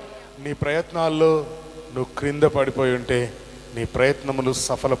 నీ ప్రయత్నాల్లో నువ్వు క్రింద పడిపోయి ఉంటే నీ ప్రయత్నములు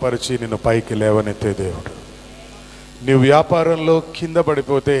సఫలపరిచి నిన్ను పైకి లేవనెత్తే దేవుడు. నీ వ్యాపారంలో కింద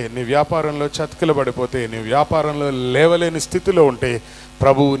పడిపోతే, నీ వ్యాపారంలో చతికిల పడిపోతే, నీ వ్యాపారంలో లేవలేని స్థితిలో ఉంటే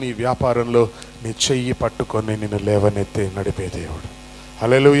ప్రభువు నీ వ్యాపారంలో నీ చెయ్యి పట్టుకొని నిన్ను లేవనెత్తి నడిపే దేవుడు.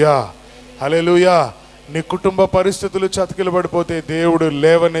 హల్లెలూయా, హల్లెలూయా. నీ కుటుంబ పరిస్థితులు చతికిల పడిపోతే దేవుడు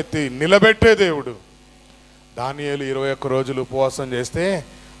లేవనెత్తి నిలబెట్టే దేవుడు. దానియేలు 21 రోజులు ఉపవాసం చేస్తే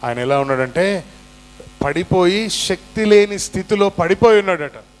ఆయన ఎలా ఉన్నాడంటే పడిపోయి శక్తి లేని స్థితిలో పడిపోయి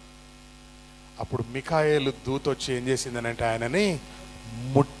ఉన్నాడట. అప్పుడు మిఖాయేలు దూత వచ్చి ఏం చేసిందనంటే ఆయనని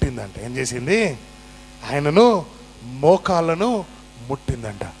ముట్టిందంట. ఏం చేసింది? ఆయనను మోకాళ్ళను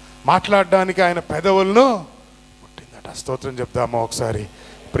ముట్టిందంట. మాట్లాడడానికి ఆయన పెదవులను ముట్టిందట. స్తోత్రం చెప్దామా ఒకసారి?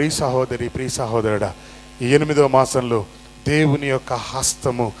 ప్రియ సహోదరి, ప్రియ సహోదరుడా, ఈ 8వ మాసంలో దేవుని యొక్క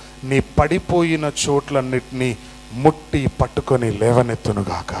హస్తము నీ పడిపోయిన చోట్లన్నిటినీ ముట్టి పట్టుకొని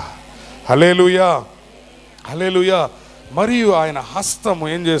లేవనెత్తునుగాక. హల్లెలూయా, హల్లెలూయా. మరియు ఆయన హస్తము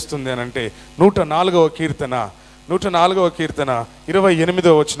ఏం చేస్తుంది అని అంటే 104వ కీర్తన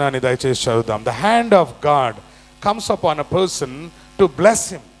 28వ వచనాన్ని దయచేసి చదువుదాం. The hand of God comes upon a person to bless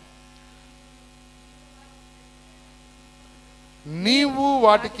him. నీవు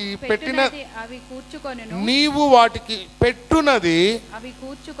వాటికి నీవు వాటికి పెట్టునది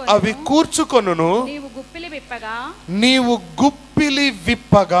అవి కూర్చుకొనును. నీవు గుప్పిలి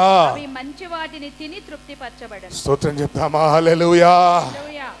విప్పగా మంచి వాటిని తిని తృప్తిపరచబడను. స్తోత్రం చెప్తామా? హల్లెలూయా,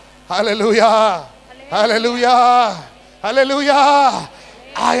 హల్లెలూయా, హల్లెలూయా, హల్లెలూయా.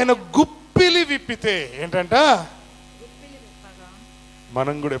 ఆయన గుప్పిలి విప్పితే ఏంటంట?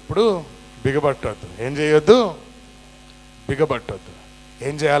 మనం కూడా ఎప్పుడు బిగబట్టొద్దు. ఏం చేయొద్దు? బిగబట్టొద్దు.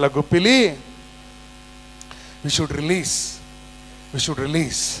 ఏం చేయాల? గుప్పిలి వి షుడ్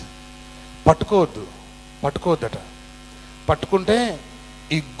రిలీజ్. పట్టుకోవద్దట. పట్టుకుంటే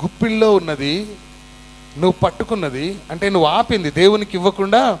ఈ గుప్పిల్లో ఉన్నది నువ్వు పట్టుకున్నది అంటే నువ్వు ఆపింది, దేవునికి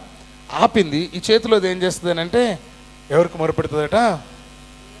ఇవ్వకుండా ఆపింది. ఈ చేతిలోది ఏం చేస్తుంది అని అంటే ఎవరికి మొరపెడుతుందట?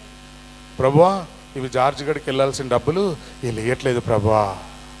 ప్రభువా, ఇవి జార్జ్ గడికి వెళ్ళాల్సిన డబ్బులు వీళ్ళు ఇవ్వట్లేదు ప్రభువా,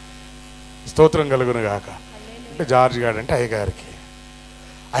 స్తోత్రం కలుగును గాక. అంటే జార్జ్ గారు అంటే అయ్యగారికి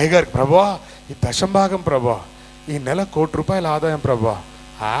ప్రభువా, ఈ దశంభాగం ప్రభువా, ఈ నెల ₹1 కోటి ఆదాయం ప్రభువా,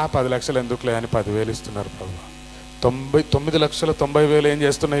 10 లక్షలు ఎందుకులే అని 10,000 ఇస్తున్నారు ప్రభువా. 9,90,000 ఏం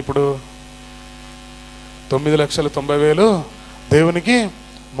చేస్తున్నాయి ఇప్పుడు? 9,90,000 దేవునికి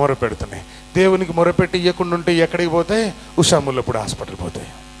మొరపెడుతున్నాయి. దేవునికి మొరపెట్టి ఇవ్వకుండా ఉంటే ఎక్కడికి పోతాయి? ఉషాముల్లప్పుడు హాస్పిటల్ పోతాయి.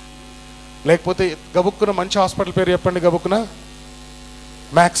 లేకపోతే గబుక్కున మంచి హాస్పిటల్ పేరు చెప్పండి. గబుక్కున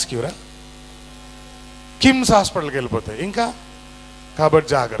మ్యాక్స్ క్యూరా, కిమ్స్ హాస్పిటల్కి వెళ్ళిపోతాయి. ఇంకా కాబట్టి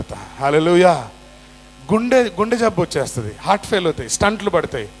జాగ్రత్త. హల్లెలూయా. గుండె జబ్బు వచ్చేస్తుంది, హార్ట్ ఫెయిల్ అవుతాయి, స్టంట్లు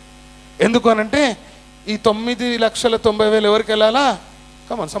పడతాయి. ఎందుకు అనంటే ఈ 9,90,000 ఎవరికి వెళ్ళాలా?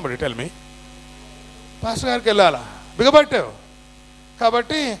 కమాన్ సంబడి టెల్ మీ. పాస్టర్ గారికి వెళ్ళాలా? బిగబట్టావు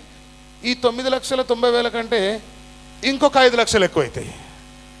కాబట్టి ఈ 9,90,000 కంటే ఇంకొక 5 లక్షలు ఎక్కువ అవుతాయి.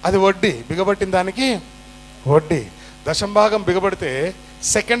 అది వడ్డీ. బిగబట్టిన దానికి వడ్డీ. దశంభాగం బిగబడితే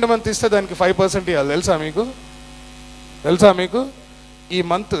సెకండ్ మంత్ ఇస్తే దానికి 5% ఇవ్వాలి. తెలుసా మీకు? ఈ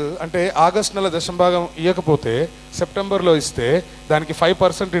మంత్ అంటే ఆగస్ట్ నెల దశంభాగం ఇవ్వకపోతే సెప్టెంబర్లో ఇస్తే దానికి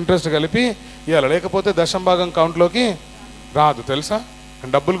 5% ఇంట్రెస్ట్ కలిపి ఇవ్వాలి. లేకపోతే దశంభాగం కౌంట్లోకి రాదు. తెలుసా?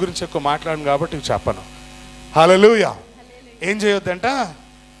 డబ్బుల గురించి ఎక్కువ మాట్లాడను కాబట్టి ఇవి చెప్పను. హల్లెలూయా. ఏం చేయొద్దంట?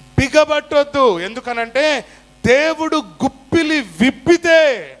 బిగబట్టొద్దు. ఎందుకనంటే దేవుడు గుప్పిలి విప్పితే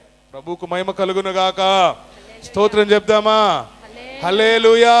ప్రభువుకు మహిమ కలుగును గాక. స్తోత్రం చెప్దామా?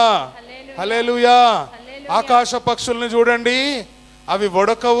 హల్లెలూయా, హల్లెలూయా. ఆకాశ పక్షుల్ని చూడండి, అవి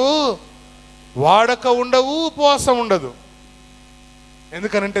వడకవు, వాడక ఉండవు, ఉపవాసం ఉండదు.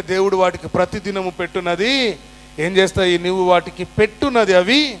 ఎందుకనంటే దేవుడు వాటికి ప్రతిదినము పెట్టున్నది ఏం చేస్తాయి? నువ్వు వాటికి పెట్టున్నది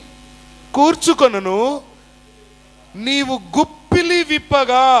అవి కూర్చుకొనును. నీవు గుప్పిలి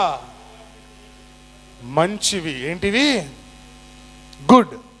విప్పగా మంచివి. ఏంటివి?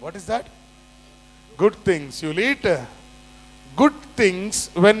 Good. What is that? Good things you will eat. Good things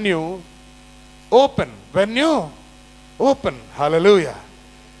when you open. Hallelujah.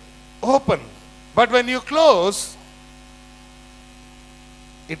 Open. But when you close,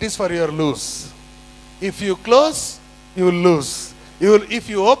 it is for your lose. If you close, you will lose. If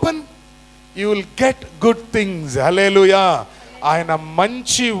you open, you will get good things. Hallelujah. ఆయన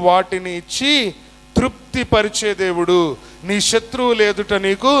మంచి వాటిని ఇచ్చి తృప్తి పరిచే దేవుడు. నీ శత్రువులు ఎదుట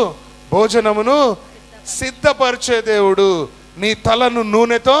నీకు భోజనమును సిద్ధపరిచే దేవుడు. నీ తలను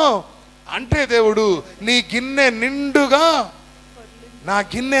నూనెతో అంటే దేవుడు. నీ గిన్నె నిండుగా, నా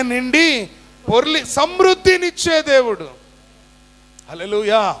గిన్నె నిండి పొర్లి సమృద్ధినిచ్చే దేవుడు.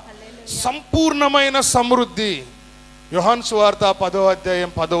 హల్లెలూయా. సంపూర్ణమైన సమృద్ధి. యోహాను సువార్త 10వ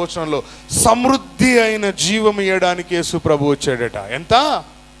అధ్యాయం 10వ వచనంలో సమృద్ధి అయిన జీవం ఇవ్వడానికి యేసు ప్రభు వచ్చాడట. ఎంత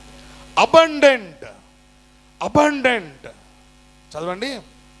అబండెంట్. అబండెంట్. చదవండి,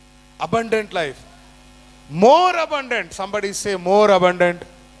 abundant life, more abundant. Somebody సే మోర్ అబండెంట్.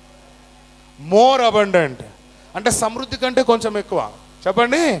 మోర్ అబండెంట్ అంటే సమృద్ధి కంటే కొంచెం ఎక్కువ.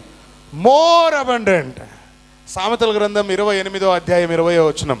 చెప్పండి, మోర్ అబండెంట్. సామెతల గ్రంథం 28వ అధ్యాయం 20వ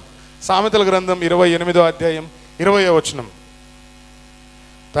వచనం. సామెతల గ్రంథం 28వ అధ్యాయం 20వ వచనం.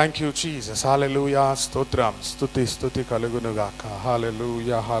 Thank you Jesus. హల్లెలూయా. స్తోత్రం, స్తుతి కలుగునుగాక.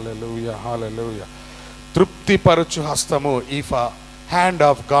 హల్లెలూయా, హల్లెలూయా, హల్లెలూయా. తృప్తిపరచు హస్తము, if a hand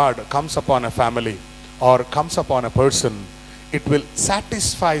of God comes upon a family or comes upon a person, it will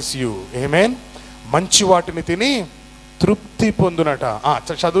satisfies you. Amen. మంచి వాటిని తిని తృప్తి పొందునట.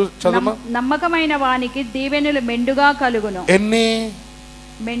 చదువు. నమ్మకమైన వానికి దీవెనలు మెండుగా కలుగును. ఎన్ని?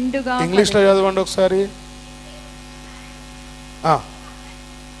 మెండుగా. ఇంగ్లీష్లో చదవండి ఒకసారి.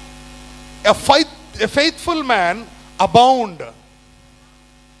 A faithful man abound.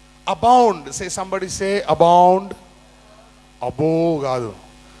 Abound. Say, somebody say abound. అబో కాదు,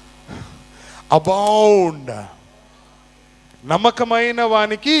 abound. నమ్మకమైన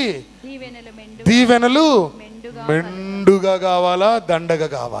వానికి దీవెనలు మెండుగా కావాలా, దండగా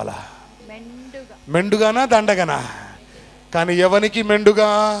కావాలా? మెండుగానా, దండగనా? కానీ ఎవనికి మెండుగా?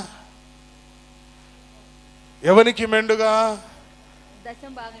 ఎవనికి మెండుగా?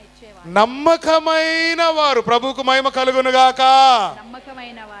 నమ్మకమైన వారు. ప్రభువుకు మహిమ కలుగునుగాక.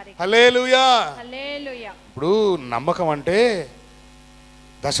 హల్లెలూయా. ఇప్పుడు నమ్మకం అంటే,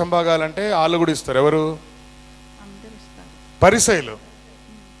 దశం భాగాలంటే వాళ్ళు కూడా ఇస్తారు. ఎవరు? పరిసయులు.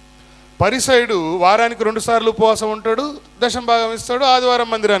 పరిసయుడు వారానికి 2 సార్లు ఉపవాసం ఉంటాడు, దశం భాగం ఇస్తాడు, ఆదివారం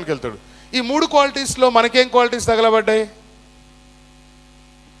మందిరానికి వెళ్తాడు. ఈ 3 క్వాలిటీస్లో మనకేం క్వాలిటీస్ తగలబడ్డాయి?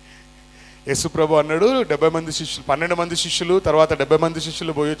 యేసు ప్రభు అన్నాడు, 70 మంది శిష్యులు, 12 మంది శిష్యులు, తర్వాత 70 మంది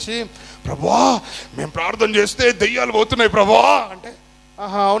శిష్యులు పోయి వచ్చి, ప్రభువా మేము ప్రార్థన చేస్తే దెయ్యాలు పోతున్నాయి ప్రభువా అంటే,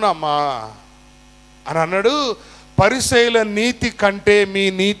 ఆహా అవునమ్మా అని అన్నాడు. పరిసయుల నీతి కంటే మీ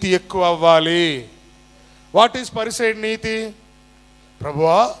నీతి ఎక్కువ అవ్వాలి. వాట్ ఈస్ పరిసయుడి నీతి?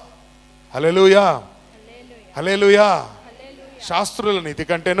 ప్రభువా, హల్లెలూయా, హల్లెలూయా. శాస్త్రుల నీతి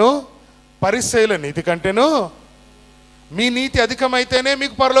కంటేను పరిసయుల నీతి కంటేను మీ నీతి అధికమైతేనే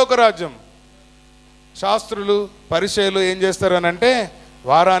మీకు పరలోక రాజ్యం. శాస్త్రులు పరిసయులు ఏం చేస్తారు అని అంటే,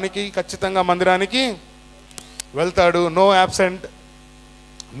 వారానికి ఖచ్చితంగా మందిరానికి వెళ్తాడు, నో యాబ్సెంట్.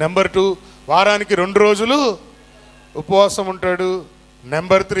 నెంబర్ 2, వారానికి 2 రోజులు ఉపవాసం ఉంటాడు.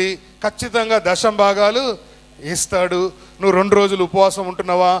 నెంబర్ 3, ఖచ్చితంగా దశం భాగాలు ఇస్తాడు. నువ్వు 2 రోజులు ఉపవాసం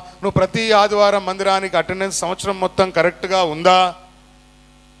ఉంటున్నావా? నువ్వు ప్రతి ఆదివారం మందిరానికి అటెండెన్స్ సంవత్సరం మొత్తం కరెక్ట్గా ఉందా?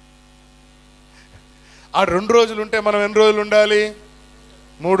 ఆ 2 రోజులు ఉంటే మనం ఎన్ని రోజులు ఉండాలి?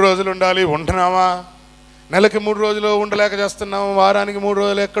 3 రోజులు ఉండాలి. ఉంటున్నావా? నెలకి 3 రోజులు ఉండలేక చేస్తున్నాము, వారానికి 3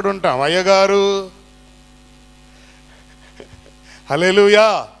 రోజులు ఎక్కడ ఉంటాం అయ్యగారు? హల్లెలూయా.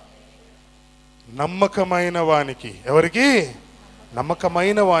 నమ్మకమైన వానికి, ఎవరికి?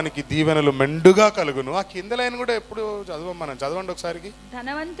 నమ్మకమైన వానికి దీవెనలు మెండుగా కలుగును. ఆ కింద లైన్ కూడా ఎప్పుడు మనం చదవండి ఒకసారికి.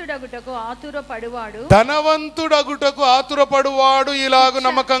 ధనవంతుడగుటకు ఆతురపడువాడు ఇలాగు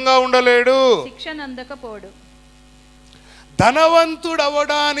నమ్మకంగా ఉండలేడు. శిక్షనందకపోడు. ధనవంతుడు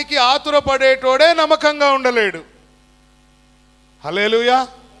అవ్వడానికి ఆతురపడేటోడే నమ్మకంగా ఉండలేడు. హల్లెలూయా.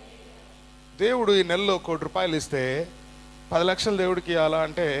 దేవుడు ఈ నెలలో 1 కోటి రూపాయలు ఇస్తే 10 లక్షలు దేవుడికి ఇవ్వాలా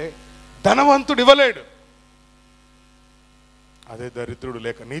అంటే ధనవంతుడు ఇవ్వలేడు. అదే దరిద్రుడు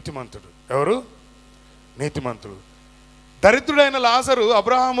లేక నీతిమంతుడు. ఎవరు? నీతిమంతుడు. దరిద్రుడైన లాజరు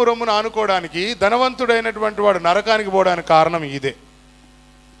అబ్రహాము రొమ్మును ఆనుకోవడానికి, ధనవంతుడైనటువంటి వాడు నరకానికి పోవడానికి కారణం ఇదే.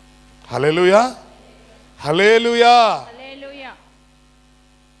 హల్లెలూయా, హల్లెలూయా.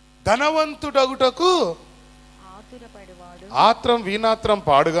 ధనవంతుడగుటకు ఆత్రం వీనాత్రం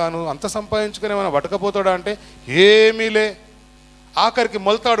పాడుగాను. అంత సంపాదించుకుని ఏమైనా పట్టకపోతాడా అంటే ఏమీలే. ఆఖరికి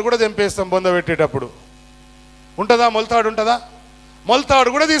మొలతాడు కూడా తెంపేస్తాం బొందబెట్టేటప్పుడు. ఉంటుందా మొలతాడు? ఉంటుందా? మొలతాడు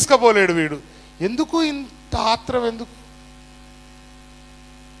కూడా తీసుకుపోలేడు వీడు. ఎందుకు ఇంత ఆత్రం? ఎందుకు?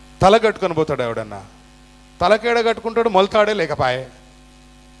 తల కట్టుకొని పోతాడు ఎవడన్నా? తలకేడ కట్టుకుంటాడు? మొలతాడే లేకపాయే.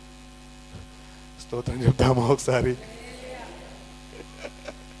 స్తోత్రం చెప్తామా ఒకసారి?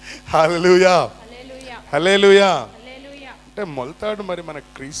 హల్లెలూయా, హల్లెలూయా. అంటే మొలతాడు, మరి మన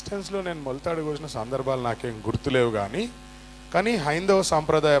క్రిస్టియన్స్లో నేను మొలతాడు కోసిన సందర్భాలు నాకేం గుర్తులేవు, కానీ హైందవ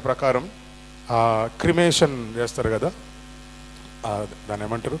సాంప్రదాయ ప్రకారం క్రిమేషన్ చేస్తారు కదా, దాన్ని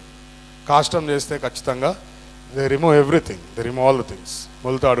ఏమంటారు, కాష్టం చేస్తే ఖచ్చితంగా they remove everything, they remove all the things.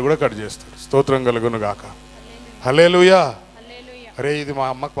 మొలతాడు కూడా కట్ చేస్తారు. స్తోత్రం కలుగును గాక. హల్లెలూయా. అరే ఇది మా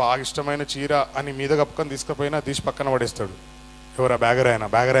అమ్మకు బాగా ఇష్టమైన చీర అని మీద కప్పుకొని తీసుకుపోయినా తీసి పక్కన పడేస్తాడు. ఎవరా?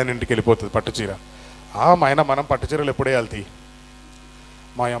 బ్యాగరాయన ఇంటికి వెళ్ళిపోతుంది పట్టు చీర. ఆయన మనం పట్టు చీరలు ఎప్పుడే వెళ్తాయి.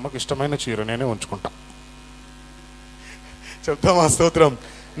 మా అమ్మకి ఇష్టమైన చీర నేనే ఉంచుకుంటా. చెప్తామా? స్తోత్రం.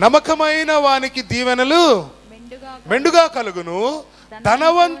 నమ్మకమైన వానికి దీవెనలు మెండుగా కలుగును,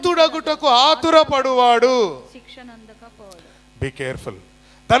 ధనవంతుడగుటకు ఆతురపడువాడు శిక్షనందకపోడు. Be careful.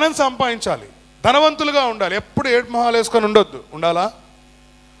 ధనం సంపాదించాలి, ధనవంతులుగా ఉండాలి, ఎప్పుడు ఏడు మొహాలు వేసుకొని ఉండాలా?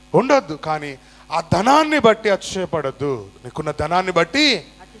 ఉండొద్దు. కానీ ఆ ధనాన్ని బట్టి అతిశయపడద్దు. నీకున్న ధనాన్ని బట్టి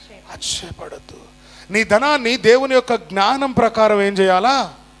అతిశయపడద్దు. నీ ధనాన్ని దేవుని యొక్క జ్ఞానం ప్రకారం ఏం చేయాలా?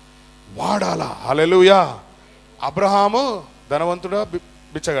 వాడాలా. హల్లెలూయా. అబ్రహాము ధనవంతుడా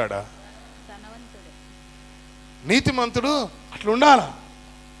బిచ్చగాడా? నీతిమంతుడు. అట్లా ఉండాలా.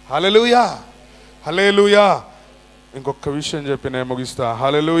 హల్లెలూయా, హల్లెలూయా. ఇంకొక విషయం చెప్పి నేను ముగిస్తా.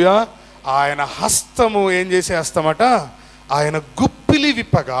 హల్లెలూయా. ఆయన హస్తము ఏం చేసే హస్తమట? ఆయన గుప్పిలి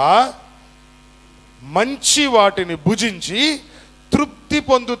విప్పగా మంచి వాటిని భుజించి తృప్తి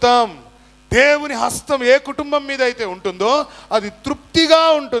పొందుతాం. దేవుని హస్తం ఏ కుటుంబం మీద అయితే ఉంటుందో అది తృప్తిగా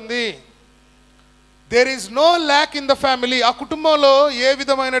ఉంటుంది. There is no lakh in the family. ఆ కుటుంబంలో ఏ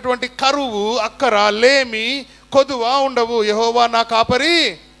విధమైనటువంటి కరువు, అక్కర, లేమి, కొదువ ఉండవు. యెహోవా నా కాపరి.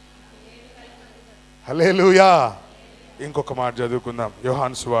 హల్లెలూయా. ఇంకొక మాట చదువుకుందాం.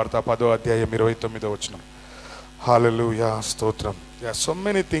 యోహాను సువార్త 10వ అధ్యాయం 29వ వచనం. హల్లెలూయా, స్తోత్రం. So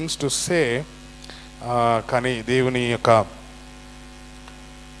many things to say. కానీ దేవుని యొక్క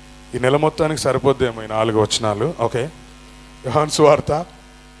ఈ నెల మొత్తానికి సరిపోద్దేమో ఈ 4 వచనాలు. ఓకే. యోహాను సువార్త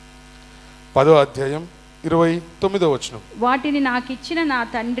 10వ అధ్యాయం 29వ వచనం. వాటిని నాకిచ్చిన నా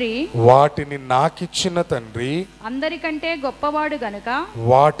తండ్రి, వాటిని నాకిచ్చిన తండ్రి, అందరికంటే గొప్పవాడు గనుక,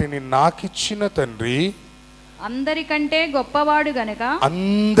 వాటిని నాకిచ్చిన తండ్రి అందరికంటే గొప్పవాడు గనుక,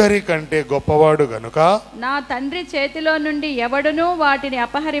 అందరికంటే గొప్పవాడు గనుక నా తండ్రి చేతిలో నుండి ఎవడునూ వాటిని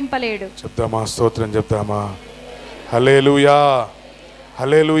అపహరింపలేడు. చెప్తామా? స్తోత్రం చెప్తామా? హల్లెలూయా,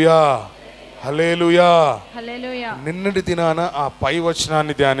 హల్లెలూయా, హల్లెలూయా, హల్లెలూయా. నిన్నటి దినాన ఆ పై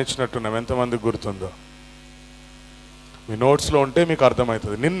వచనాన్ని ధ్యానించినట్టున్నాం. ఎంతమందికి గుర్తుందో? మీ నోట్స్లో ఉంటే మీకు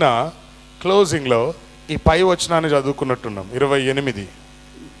అర్థమవుతుంది. నిన్న క్లోజింగ్లో ఈ పై వచనాన్ని చదువుకున్నట్టున్నాం. 28.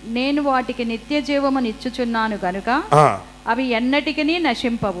 నేను వాటికి నిత్య జీవమునిచ్చుచున్నాను గనుక అవి ఎన్నటికిని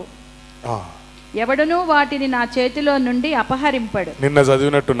నశింపవు, ఎవడునూ వాటిని నా చేతిలో నుండి అపహరింపడు. నిన్న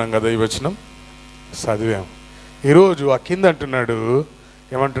చదివినట్టున్నాం కదా ఈ వచనం, చదివాం. ఈరోజు ఆ కింద అంటున్నాడు,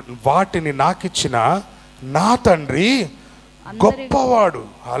 ఏమంటున్నాడు? వాటిని నాకిచ్చిన నా తండ్రి గొప్పవాడు.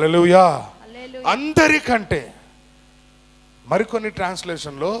 హల్లెలూయా. అందరికంటే. మరికొన్ని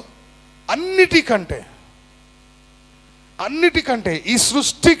ట్రాన్స్లేషన్లో అన్నిటికంటే, అన్నిటికంటే, ఈ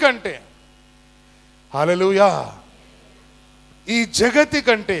సృష్టి కంటే, హల్లెలూయా, ఈ జగతి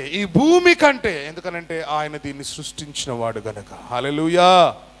కంటే, ఈ భూమి కంటే. ఎందుకనంటే ఆయన దీన్ని సృష్టించిన వాడు గనక. హల్లెలూయా,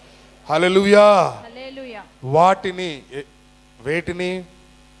 హల్లెలూయా. వాటిని,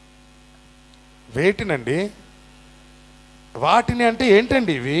 వేటినండి? వాటిని అంటే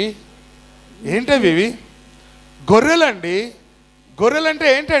ఏంటండి ఇవి? ఏంటవి ఇవి? గొర్రెలండి. గొర్రెలంటే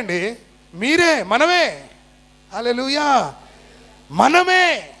ఏంటండి? మీరే, మనమే. హల్లెలూయా, మనమే.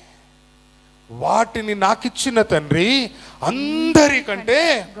 వాటిని నాకిచ్చిన తండ్రి అందరికంటే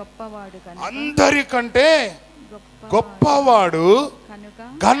గొప్పవాడు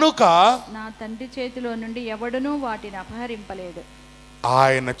కనుక నా తండ్రి చేతిలో నుండి ఎవడునూ వాటిని అపహరింపలేడు.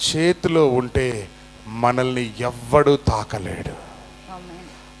 ఆయన చేతిలో ఉంటే మనల్ని ఎవ్వడు తాకలేడు.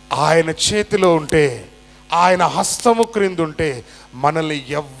 ఆయన చేతిలో ఉంటే, ఆయన హస్తము క్రిందుంటే మనల్ని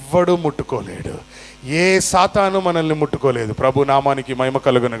ఎవ్వడు ముట్టుకోలేడు. ఏ సాతాను మనల్ని ముట్టుకోలేదు. ప్రభు నామానికి మహిమ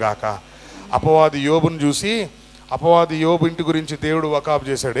కలుగును గాక. అపవాది యోబును చూసి, అపవాది యోబు ఇంటి గురించి దేవుడు వకాబు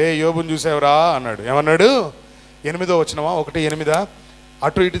చేశాడు. ఏ యోబును చూసావురా అన్నాడు. ఏమన్నాడు? 8వ వచనమా, 1:8.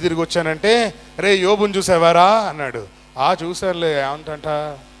 అటు ఇటు తిరిగి వచ్చానంటే, రే యోబును చూసావారా అన్నాడు. చూశానులే. ఏమంటంట?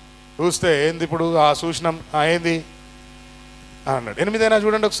 చూస్తే ఏంది ఇప్పుడు? చూసినాం. ఏంది అన్నాడు. 8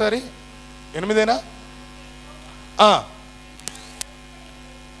 చూడండి ఒకసారి. 8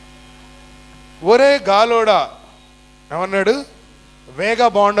 ఒరే గాలోడా ఏమన్నాడు? వేగ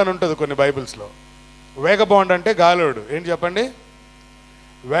బాండ్ అని ఉంటుంది కొన్ని బైబిల్స్లో. వేగ బాండ్ అంటే గాలోడు. ఏంటి చెప్పండి?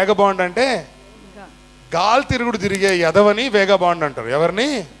 వేగ బాండ్ అంటే గాలి తిరుగుడు తిరిగే ఎదవని వేగ బాండ్ అంటారు. ఎవరిని?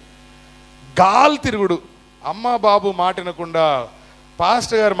 గాలి తిరుగుడు. అమ్మ బాబు మాట వినకుండా,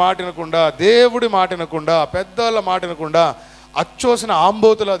 పాస్టర్ గారి మాట వినకుండా, దేవుడి మాట వినకుండా, పెద్దవాళ్ళ మాట వినకుండా అచ్చోసిన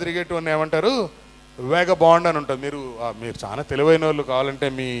ఆంబోతులా తిరిగేటువంటి ఏమంటారు? వేగ బాండ్ అని ఉంటుంది. మీరు చాలా తెలివైన వాళ్ళు, కావాలంటే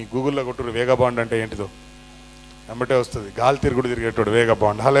మీ గూగుల్లో కొట్టురు వేగ బాండ్ అంటే ఏంటిదో, వెంబటే వస్తుంది. గాలి తిరుగుడు తిరిగేటోడు వేగ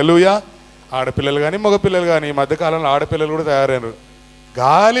బాండ్. హల్లెలూయా. ఆడపిల్లలు కానీ మగపిల్లలు కానీ, ఈ మధ్యకాలంలో ఆడపిల్లలు కూడా తయారైనారు.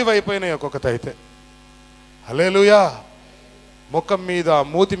 గాలి అయిపోయినాయి ఒక్కొక్కటి అయితే. హల్లెలూయా. ముఖం మీద,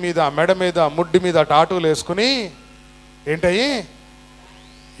 మూతి మీద, మెడ మీద, ముడ్డి మీద టాటూలు వేసుకుని ఏంటయ్యి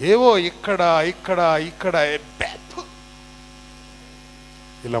ఏవో ఇక్కడ ఇక్కడ ఇక్కడ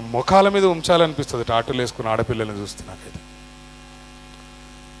ఇలా ముఖాల మీద ఉంచాలనిపిస్తుంది టాటూలు వేసుకుని ఆడపిల్లల్ని చూస్తే. నాకైతే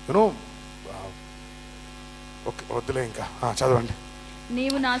ఓకే, వద్దులే ఇంకా. చదవండి.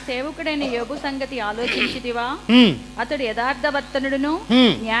 నీవు నా సేవకుడైన యోబు సంగతి ఆలోచించితివా? అతడు యథార్థవర్తనుడును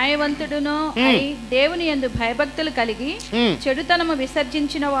న్యాయవంతుడును అయి దేవుని యందు భయభక్తులు కలిగి చెడుతనము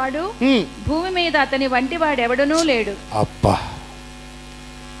విసర్జించిన వాడు భూమి మీద అతని వంటి వాడెవడునూ లేడు. అబ్బా,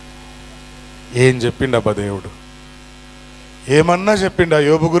 ఏం చెప్పిండబ్బా దేవుడు! ఏమన్నా చెప్పిండా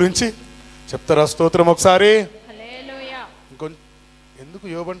యోబు గురించి? చెప్తారా స్తోత్రం ఒకసారి? హల్లెలూయా. ఎందుకు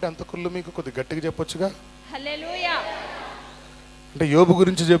యోబు అంటే అంత కుళ్ళు? మీకు కొద్దిగా గట్టిగా చెప్పొచ్చుగా. హల్లెలూయా. అంటే యోబు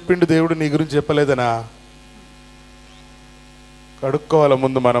గురించి చెప్పిండు దేవుడు, నీ గురించి చెప్పలేదనా? కడుక్కోవాలి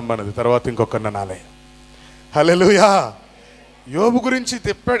ముందు మనం మనది, తర్వాత ఇంకొకరిని అనాలి. హల్లెలూయా. యోబు గురించి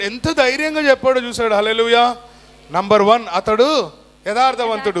చెప్పాడు, ఎంత ధైర్యంగా చెప్పాడో చూశాడు. హల్లెలూయా. నంబర్ 1 అతడు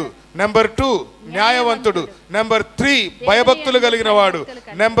యథార్థవంతుడు, నెంబర్ 2 న్యాయవంతుడు, నెంబర్ 3 భయభక్తులు కలిగిన వాడు,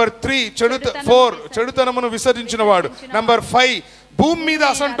 నెంబర్ 4 చెడుతనమును విసర్జించిన వాడు, నెంబర్ 5 భూమి మీద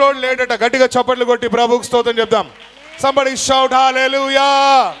అసంటోడు లేడట. గట్టిగా చప్పట్లు కొట్టి ప్రభువుకు స్తోత్రం చెప్దాం. Somebody shout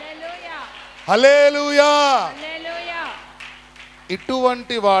hallelujah. Hallelujah.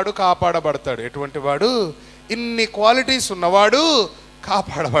 ఇటువంటి వాడు కాపాడబడతాడు. ఎటువంటి వాడు? ఇన్ని క్వాలిటీస్ ఉన్నవాడు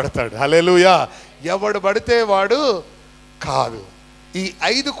కాపాడబడతాడు. హల్లెలూయా. ఎవడు పడితే వాడు కాదు. ఈ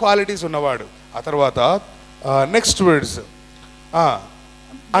 5 క్వాలిటీస్ ఉన్నవాడు. ఆ తర్వాత నెక్స్ట్ వర్డ్స్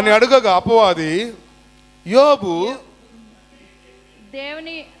అని అడగగా అపవాది యోబు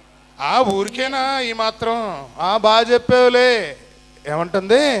దేవుని ఊరికేనా ఈ మాత్రం బాగా చెప్పేవులే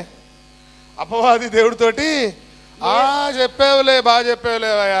ఏమంటుంది అపవాది దేవుడితోటి? చెప్పేవులే, బాగా చెప్పేవులే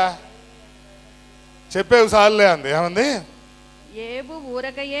అయ్యా, చెప్పేవు సార్లే అంది. ఏమంది? యోబు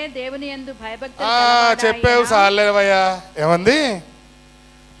ఊరకయే దేవుని యందు భయభక్తులు చెప్పేవు సార్లేవయ్యా. ఏమంది?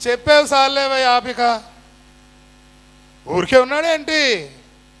 చెప్పేవు సార్లేవయ్యా. ఆపిక ఊరికే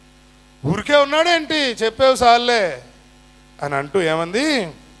ఉన్నాడేంటి? చెప్పేవు సార్లే అని అంటూ ఏమంది?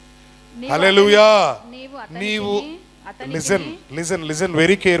 హల్లెలూయా. నీవు లిసన్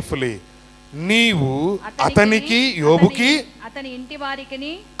వెరీ కేర్ఫుల్లీ. నీవు అతనికి, యోబుకి, అతని ఇంటి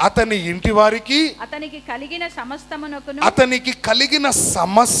వారికి, అతనికి కలిగిన సమస్తమును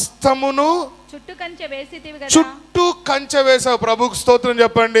చుట్టూ కంచె వేసావు. ప్రభువుకు స్తోత్రం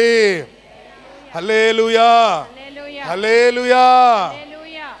చెప్పండి. హల్లెలూయా. హల్లెలూయా.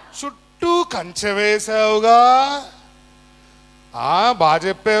 చుట్టూ కంచె వేసావుగా. బాగా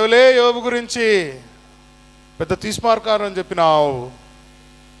చెప్పేవులే యోబు గురించి, పెద్ద తీస్మార్కారు అని చెప్పినావు.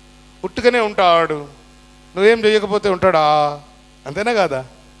 ఉట్టుగానే ఉంటాడు, నువ్వేం చేయకపోతే ఉంటాడా? అంతేనా కాదా?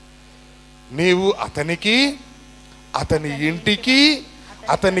 నీవు అతనికి, అతని ఇంటికి,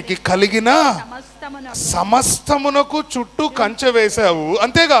 అతనికి కలిగిన సమస్తమునకు చుట్టూ కంచె వేసావు.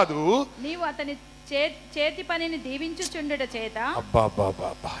 అంతేకాదు నీవు అతని చేతి పనిని దీవించుచుండుట చేత.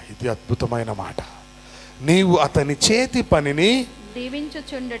 అబ్బా, ఇది అద్భుతమైన మాట. నీవు అతని చేతి పనిని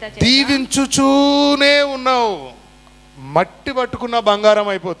దీవించుచూనే ఉన్నావు. మట్టి పట్టుకున్న బంగారం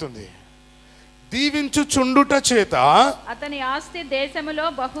అయిపోతుంది. దీవించుచుండుట చేత అతని ఆస్తి దేశములో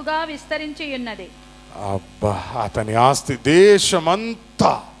బహుగా విస్తరించి ఉన్నది. అబ్బా, అతని ఆస్తి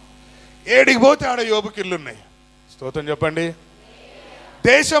దేశమంతా, ఏడికి పోతే ఆడ యోబుకి ఇల్లున్నాయి. స్తోత్రం చెప్పండి.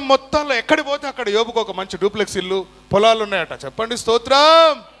 దేశం మొత్తంలో ఎక్కడికి పోతే అక్కడ యోబుకు ఒక మంచి డూప్లెక్స్ ఇల్లు, పొలాలు ఉన్నాయట. చెప్పండి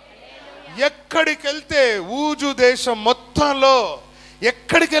స్తోత్రం. ఎక్కడికి వెళ్తే ఊజు దేశం మొత్తంలో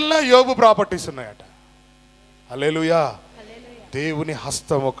ఎక్కడికి వెళ్ళినా యోబు ప్రాపర్టీస్ ఉన్నాయట. హల్లెలూయా. దేవుని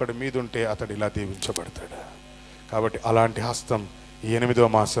హస్తం ఒకడి మీద ఉంటే అతడు ఇలా దీవించబడతాడు. కాబట్టి అలాంటి హస్తం ఈ 8వ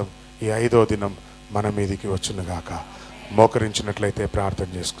మాసం ఈ 5వ దినం మన మీదికి వచ్చునుగాక. మోకరించినట్లయితే ప్రార్థన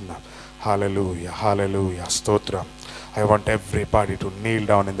చేసుకుందాం. హల్లెలూయా. హల్లెలూయా. స్తోత్రం. I want everybody to kneel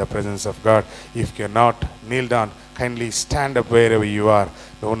down in the presence of God. If you cannot kneel down, kindly stand up wherever you are.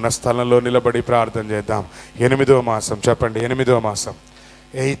 నువ్వు ఉన్న స్థలంలో నిలబడి ప్రార్థన చేద్దాం. 8వ మాసం చెప్పండి. 8వ మాసం,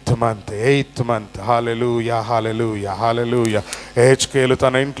 8th month. హల్లెలూయా. హల్లెలూయా. హల్లెలూయా. హెచ్కేలు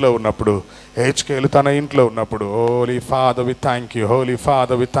తన ఇంట్లో ఉన్నప్పుడు Holi father we thank you, Holi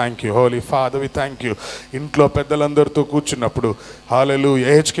father we thank you, Holi father we thank you. ఇంట్లో పెద్దలందరితో కూర్చున్నప్పుడు హల్లెలూయా.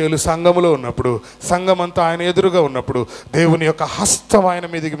 హెచ్కేలు సంఘములో ఉన్నప్పుడు, సంఘమంతా ఆయన ఎదురుగా ఉన్నప్పుడు దేవుని యొక్క హస్తం ఆయన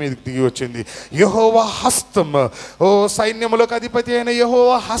మీదికి దిగి వచ్చింది. యెహోవా హస్తం, ఓ సైన్యములకు అధిపతి అయిన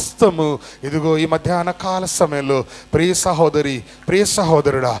యెహోవా హస్తము ఇదిగో ఈ మధ్యాహ్న కాల సమయంలో ప్రియ సహోదరి, ప్రియ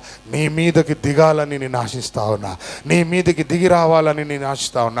సహోదరుడా, నీ మీదకి దిగాలని నేను ఆశిస్తా ఉన్నా. నీ మీదకి దిగి రావాలని నేను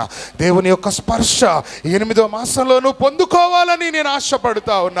ఆశిస్తా ఉన్నా. దేవుని యొక్క యొక్క స్పర్శ 8వ మాసంలో నువ్వు పొందుకోవాలని నేను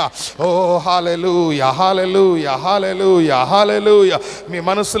ఆశపడుతా ఉన్నా. ఓ హల్లెలూయా, హల్లెలూయా, హల్లెలూయా, హల్లెలూయా. మీ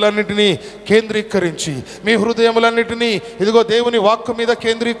మనసులన్నిటినీ కేంద్రీకరించి, మీ హృదయములన్నిటినీ ఇదిగో దేవుని వాక్కు మీద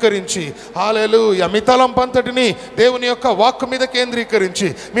కేంద్రీకరించి, హల్లెలూయా, మీ తలంపంతటిని దేవుని యొక్క వాక్కు మీద కేంద్రీకరించి,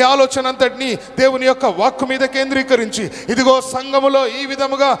 మీ ఆలోచన అంతటిని దేవుని యొక్క వాక్కు మీద కేంద్రీకరించి, ఇదిగో సంఘములో ఈ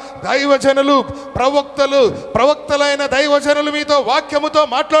విధముగా దైవజనులు, ప్రవక్తలైన దైవజనులు మీతో వాక్యముతో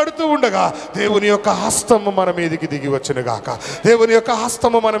మాట్లాడుతూ ఉండగా దేవుని యొక్క హస్తము మన మీదికి దిగి వచ్చును గాక. దేవుని యొక్క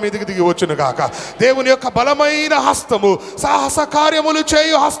హస్తము మన మీదికి దిగి వచ్చును గాక. దేవుని యొక్క బలమైన హస్తము, సాహస కార్యములు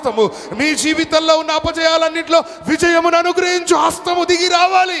చేయు హస్తము, మీ జీవితంలో ఉన్న అపజయాలన్నింటిలో విజయమును అనుగ్రహించు హస్తము దిగి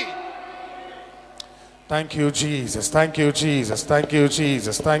రావాలి. Thank you, Jesus. Thank you, Jesus. Thank you,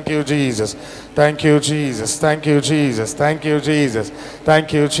 Jesus. Thank you, Jesus. Thank you, Jesus. Thank you, Jesus. Thank you, Jesus.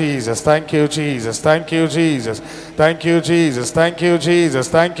 Thank you, Jesus. Thank you, Jesus. Thank you, Jesus. Thank you, Jesus. Thank you, Jesus.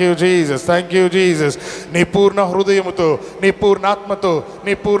 Thank you, Jesus. Thank you, Jesus. నీ పూర్ణ హృదయముతో, నీ పూర్ణ ఆత్మతో,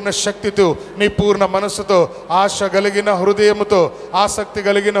 నీ పూర్ణ శక్తితో, నీ పూర్ణ మనస్సుతో, ఆశ కలిగిన హృదయముతో, ఆసక్తి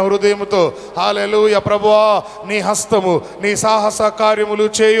కలిగిన హృదయముతో, హల్లెలూయా ప్రభువా, నీ హస్తము, నీ సాహస కార్యములు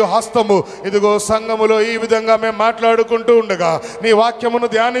చేయు హస్తము ఇదిగో సంఘములో ఈ విధంగా మేము మాట్లాడుకుంటూ ఉండగా, నీ వాక్యమును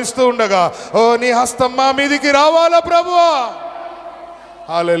ధ్యానిస్తూ ఉండగా, ఓ నీ హస్తం మా మీదికి రావాలా ప్రభువా.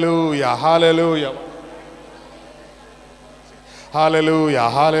 హల్లెలూయా, హల్లెలూయా, హల్లెలూయా,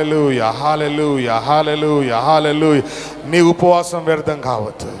 హల్లెలూయా, హల్లెలూయా, హల్లెలూయా, హల్లెలూయా. నీ ఉపవాసం వ్యర్థం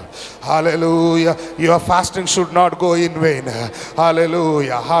కావద్దు. Hallelujah. Your fasting should not go in vain.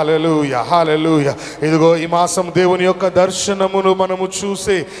 Hallelujah, hallelujah, hallelujah. ఇదిగో ఈ మాసం దేవుని యొక్క దర్శనమును మనము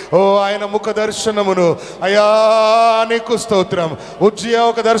చూసి, ఓ ఆయన ముఖ దర్శనమును, అయ్యా నీకు స్తోత్రం. ఉజ్జియా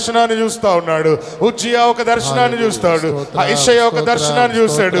ఒక దర్శనాన్ని చూస్తా ఉన్నాడు, ఉజ్జియా ఒక దర్శనాన్ని చూస్తాడు, ఇషయా ఒక దర్శనాన్ని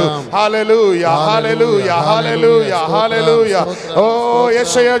చూశాడు. హల్లెలూయా, హల్లెలూయా, హల్లెలూయా, హల్లెలూయా. ఓ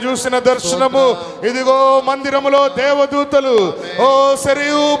యెషయా చూసిన దర్శనము, ఇదిగో మందిరములో దేవదూతలు ఓ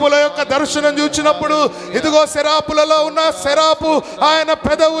సెరూబుల యొక్క దర్శనం చూచినప్పుడు, ఇదిగో సెరాపులలో ఉన్న సెరాపు ఆయన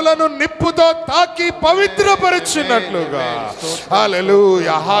పెదవులను నిప్పుతో తాకి పవిత్రపరిచినట్లుగా.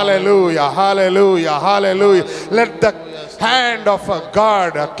 హల్లెలూయా, హల్లెలూయా, హల్లెలూయా, హల్లెలూయా. Let the hand of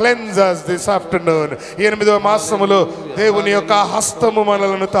God cleanse us this afternoon. 8వ మాసములో దేవుని యొక్క హస్తము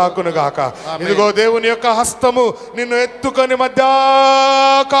మనలను తాకును గాక. ఇదిగో దేవుని యొక్క హస్తము నిన్ను ఎత్తుకొని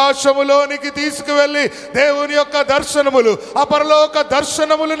మధ్యాకాశములోనికి తీసుకువెళ్ళి దేవుని యొక్క దర్శనములు, అపరలోక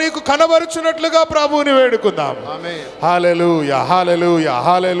దర్శనములు నీకు కనబరుచున్నట్లుగా ప్రభువుని వేడుకుందాం. హల్లెలూయా, హల్లెలూయా,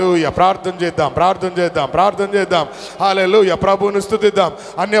 హల్లెలూయా. ప్రార్థన చేద్దాం, ప్రార్థన చేద్దాం, ప్రార్థన చేద్దాం. హల్లెలూయా. ప్రభువుని స్తుతిద్దాం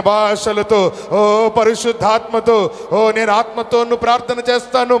అన్య భాషలతో, ఓ పరిశుద్ధాత్మతో. ఓ నేను ఆత్మతోను ప్రార్థన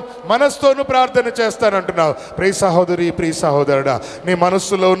చేస్తాను, మనసుతోను ప్రార్థన చేస్తాను అంటున్నావు. ప్రియ సహోదరి, ప్రియ సహోదరుడా, నీ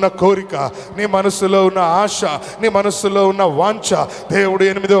మనస్సులో ఉన్న కోరిక, నీ మనస్సులో ఉన్న ఆశ, నీ మనస్సులో ఉన్న వాంఛ దేవుడు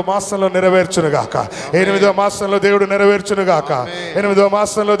 8వ మాసంలో నెరవేర్చునుగాక. 8వ మాసంలో దేవుడు నెరవేర్చునుగాక. 8వ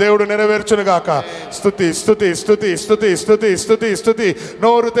మాసంలో దేవుడు నెరవేర్చునుగాక. స్తుతి, స్తుతి, స్తుతి, స్తుతి, స్తుతి, స్తుతి, స్తుతి.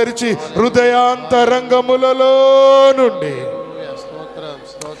 నోరు తెరిచి హృదయాంతరంగములలో నుండి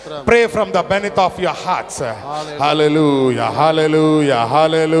pray from the beneath of your hearts. Hallelujah, hallelujah,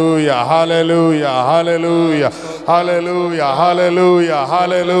 hallelujah, hallelujah, hallelujah, hallelujah, hallelujah,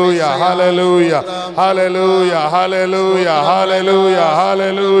 hallelujah, hallelujah, hallelujah, hallelujah, hallelujah,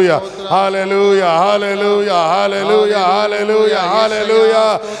 hallelujah, hallelujah, hallelujah, hallelujah, hallelujah, hallelujah.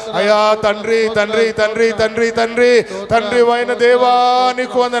 అయ్యా తండ్రి, తండ్రి, తండ్రి, తండ్రి, తండ్రి, తండ్రి అయిన దేవా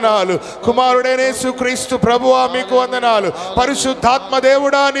నీకు వందనాలు. కుమారుడైన యేసుక్రీస్తు ప్రభువా మీకు వందనాలు. పరిశుద్ధాత్మ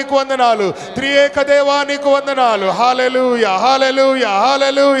దేవుడా నీకు వందనాలు. త్రియేక దేవా నీకు వందనాలు. హల్లెలూయా, హల్లెలూయా,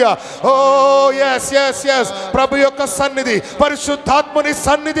 హల్లెలూయా. ఓ yes, yes, yes. ప్రభు యొక్క సన్నిధి, పరిశుద్ధాత్మని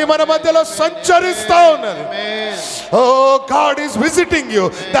సన్నిధి మన మధ్యలో సంచరిస్తా ఉన్నది. ఓ God is visiting you.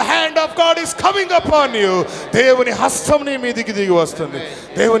 The hand of God is coming upon you. దేవుని హస్తం నీ మీదికి దిగి వస్తుంది.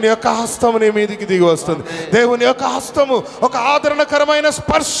 దేవుని యొక్క హస్తం నీ మీదికి దిగి వస్తుంది. దేవుని యొక్క హస్తము ఒక ఆదరణకరమైన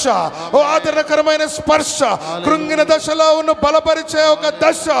స్పర్శ, ఓ ఆదరణకరమైన స్పర్శ. కృంగిన దశలో ఉన్న బలపరిచే ఒక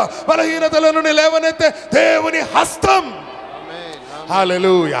దశ, బలహీనతల నుండి లేవనెత్తే దేవుని హస్తం.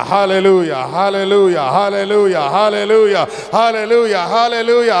 Hallelujah, hallelujah, hallelujah, hallelujah, hallelujah, hallelujah,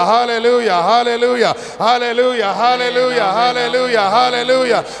 hallelujah, hallelujah, hallelujah, hallelujah, hallelujah, hallelujah,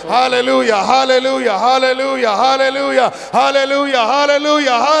 hallelujah, hallelujah, hallelujah, hallelujah, hallelujah, hallelujah,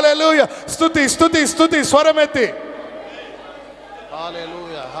 hallelujah, hallelujah. స్తుతి, స్తుతి, స్తుతి స్వరమెత్తి.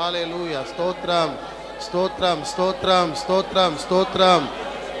 Hallelujah, hallelujah. స్తోత్రం, స్తోత్రం, స్తోత్రం, స్తోత్రం, స్తోత్రం.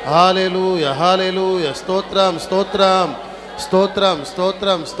 Hallelujah, hallelujah. స్తోత్రం, స్తోత్రం, స్తోత్రం,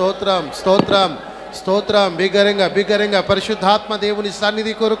 స్తోత్రం, స్తోత్రం, స్తోత్రం, స్తోత్రం. బిగ్గరగా, బిగ్గరగా పరిశుద్ధాత్మ దేవుని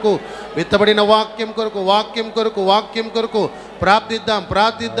సన్నిధి కొరకు, విత్తబడిన వాక్యం కొరకు, వాక్యం కొరకు, వాక్యం కొరకు ప్రార్థిద్దాం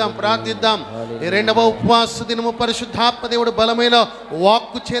ప్రార్థిద్దాం ప్రార్థిద్దాం. ఈ రెండవ ఉపవాస దినము పరిశుద్ధాత్మ దేవుడు బలమైన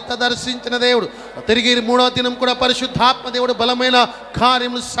వాక్కు చేత దర్శించిన దేవుడు. తిరిగి మూడవ దినం కూడా పరిశుద్ధాత్మ దేవుడు బలమైన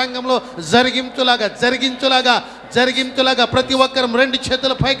కార్యములు సంఘంలో జరిగించులాగా ప్రతి ఒక్కరం రెండు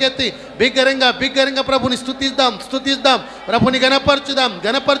చేతుల పైకెత్తి బిగ్గరంగా ప్రభుని స్తుతిద్దాం ప్రభుని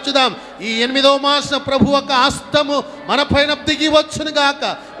గణపరచుదాం. ఈ 8వ మాసం ప్రభు యొక్క హస్తము మన పైన దిగి వచ్చును గాక,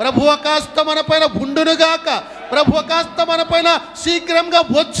 ప్రభు యొక్క హస్తం మన పైన ఉండును గాక, ప్రభు యొక్క హస్తం మన పైన శీఘ్రంగా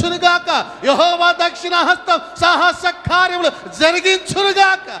వచ్చును గాక. యెహోవా దక్షిణ హస్తం సాహస కార్యములు జరిగించును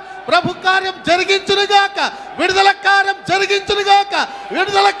గాక, ప్రభు కార్యం జరిగించును గాక, విడుదల కార్యం జరిగించును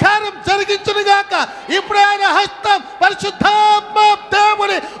గాక. ఇప్పుడు ఆయన హస్తం పరిశుద్ధాత్మ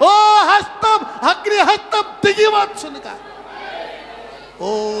దేవుని హస్తం అగ్ని హస్తం దిగి వచ్చును గాక. ఓ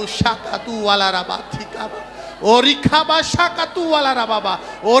షాకతు వాలారాబా ఠికాబా ఓ రిఖాబా షాకతు వాలారాబా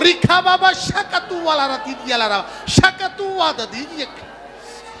ఓ రిఖాబా షాకతు వాలారా తిదియాలారా షాకతు వాదది.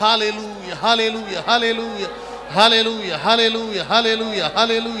 హల్లెలూయా హల్లెలూయా హల్లెలూయా హల్లెలూయా హల్లెలూయా హల్లెలూయా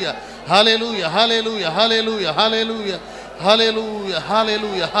హల్లెలూయా హల్లెలూయా హల్లెలూయా హల్లెలూయా హల్లెలూయా హల్లెలూయా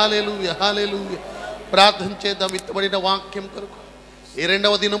హల్లెలూయా హల్లెలూయా హల్లెలూయా. ప్రార్థన చేద్దాం ఇత్తబడిన వాక్యం కొరకు. ఈ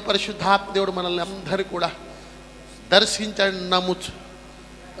రెండవ దినం పరిశుద్ధాత్మ దేవుడు మనల్ని అందరూ కూడా దర్శించండి నమ్ముచు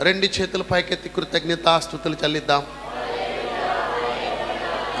రెండు చేతుల పైకెత్తి కృతజ్ఞతాస్తుతులు చెల్లిద్దాం.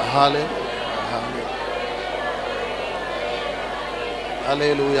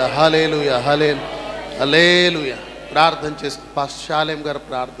 హల్లెలూయా హల్లెలూయా హల్లెలూయా. ప్రార్థన చేసుకుని పాస్టర్ శాలేం గారు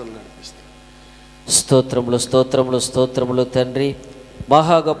ప్రార్థనలు నడిపిస్తారు. స్తోత్రములు తండ్రి,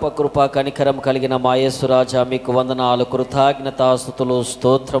 మహా గొప్ప కృపా కనికరం కలిగిన మా యేసురాజా మీకు వందనాలు, కృతజ్ఞతాస్తుతులు,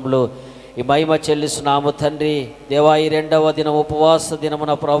 స్తోత్రములు. ఈ మహిమ చెల్లిస్తున్నాము తండ్రి. దేవా, ఈ రెండవ దినం ఉపవాస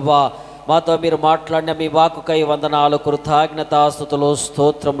దినమున ప్రభువా మాతో మీరు మాట్లాడిన మీ వాక్కుకై వందనాలు, కృతజ్ఞతాస్తుతులు,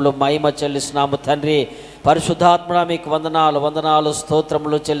 స్తోత్రములు, మహిమ చెల్లిస్తున్నాము తండ్రి. పరిశుద్ధాత్మ మీకు వందనాలు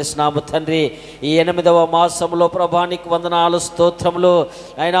స్తోత్రములు చెల్లిస్తున్నాము తండ్రి. ఈ 8వ మాసంలో ప్రభా నీకు వందనాలు స్తోత్రములు.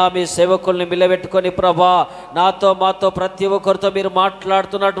 అయినా మీ సేవకుల్ని నిలబెట్టుకొని ప్రభా మాతో ప్రతి ఒక్కరితో మీరు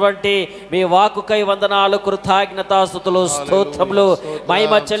మాట్లాడుతున్నటువంటి మీ వాక్కుకై వందనాలు, కృతజ్ఞతాస్తుతులు, స్తోత్రములు,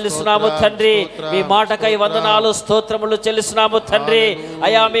 మహిమ చెల్లిస్తున్నాము తండ్రి. మీ మాటకై వందనాలు స్తోత్రములు చెల్లిస్తున్నాము తండ్రి.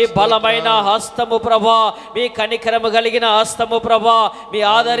 అయా మీ బలమైన హస్తము ప్రభా, మీ కనికరము కలిగిన హస్తము ప్రభా, మీ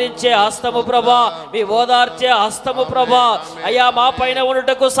ఆదరించే హస్తము ప్రభా, మీ ఓదార్చే హస్తము ప్రభా, అయ్యా మా పైన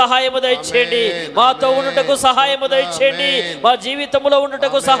ఉండుటకు సహాయము దయచేయండి, మాతో ఉండుటకు సహాయము దయచేయండి, మా జీవితంలో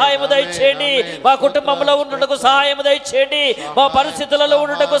ఉండుటకు సహాయము దయచేయండి, మా కుటుంబంలో ఉండుటకు సహాయము దయచేయండి, మా పరిస్థితులలో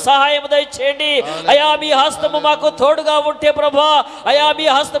ఉండుటకు సహాయము దయచేయండి. అయ్యా మీ హస్తము మాకు తోడుగా ఉంటే ప్రభా, అయ్యా మీ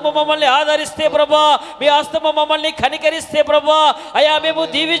హస్తము మమ్మల్ని ఆదరిస్తే ప్రభా, మీ హస్తము మమ్మల్ని కనికరిస్తే ప్రభా, అయ్యా మేము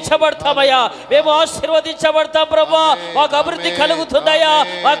దీవించబడతామయ్యా, మేము ఆశీర్వదించబడతాం ప్రభా. మాకు అభివృద్ధి కలుగుతుందయ్యా,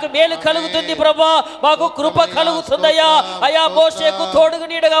 మాకు మేలు కలుగుతుంది ప్రభా, మాకు కృప కలుగుతుందయ్యా. అయ్యా మోషేకు తోడుగా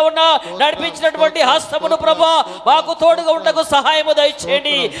నీడగా ఉన్న నడిపించినటువంటి హస్తమును ప్రభా మాకు తోడుగా ఉండకు సహాయము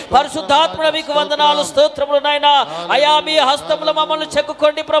దయచేయండి. పరిశుద్ధాత్మ మీకు వందనాలు స్తోత్రములు నాయనా. అయ్యా మీ హస్తములు మమ్మల్ని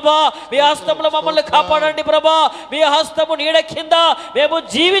చెక్కుకోండి ప్రభా, మీ హస్తములు మమ్మల్ని కాపాడండి ప్రభా, మీ హస్తము నీడ కింద మేము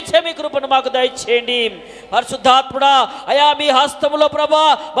జీవించే మీ కృపను మాకు దయచేయండి. పరిశుద్ధాత్ముడా అయా మీ హస్తములో ప్రభా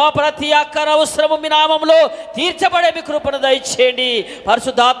మా ప్రతి అక్కర అవసరము మీ నామములో తీర్చబడే మీ కృపను దయచేయండి.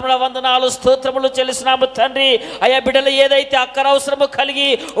 పరిశుద్ధాత్ముడ వందనాలు స్తోత్రములు చెల్లిస్తున్నాము తండ్రి. అయా బిడ్డలు ఏదైతే అక్కర అవసరము కలిగి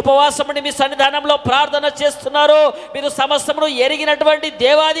ఉపవాసముని మీ సన్నిధానంలో ప్రార్థన చేస్తున్నారో మీరు సమస్తమును ఎరిగినటువంటి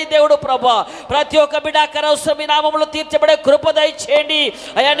దేవాది దేవుడు ప్రభా, ప్రతి ఒక్క బిడ్డ అక్కర అవసరం మీ నామములో తీర్చబడే కృప దయచేయండి.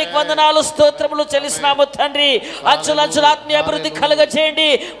 అయా నీకు వందనాలు స్తోత్రములు చెల్లిస్తున్నాము తండ్రి. అంచులంచుల ఆత్మీయ అభివృద్ధి కలుగజేయండి,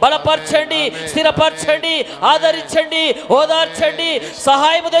 బలపరచండి, స్థిరపరచండి, ఆదరించండి, ఓదార్చండి,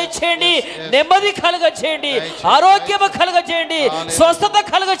 సహాయము దయచేయండి, నెమ్మది కలుగజేయండి, ఆరోగ్యము కలుగజేయండి, స్వస్థత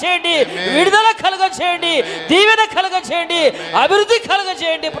కలుగజేయండి, విడుదల కలుగజేయండి, దీవెన కలుగజేయండి, అభివృద్ధి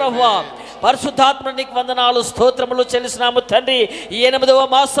కలుగజేయండి ప్రభువా. పరిశుద్ధాత్మ నీకు వందనాలు స్తోత్రములు చెల్లిస్తున్నాము తండ్రి. ఈ 8వ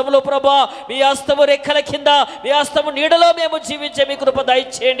మాసములో ప్రభా మీ హస్తము రెక్కల కింద మీ హస్తము నీడలో మేము జీవించే మీ కృప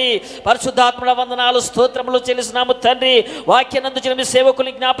దయచేయండి. పరిశుద్ధాత్మ వందనాలు స్తోత్రములు చెల్లిస్తున్నాము తండ్రి. వాక్యానందుచిన మీ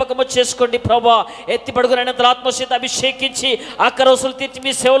సేవకుల్ని జ్ఞాపకము చేసుకోండి ప్రభా. ఎత్తిపడుగునంత ఆత్మశక్తి అభిషేకించి అక్కరోసులు తీర్చి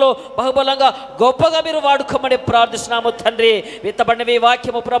మీ సేవలో బహుబలంగా గొప్పగా మీరు వాడుకోమని ప్రార్థిస్తున్నాము తండ్రి. విత్తబడిన మీ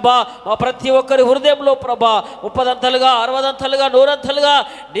వాక్యము ప్రభా మా ప్రతి ఒక్కరి హృదయంలో ప్రభా 30 60 100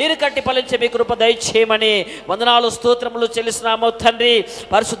 నీరు కట్టి ఫలించి మీ కృప దయచేయమని వందనాలు స్తోత్రములు చెల్లిస్తున్నాము తండ్రి.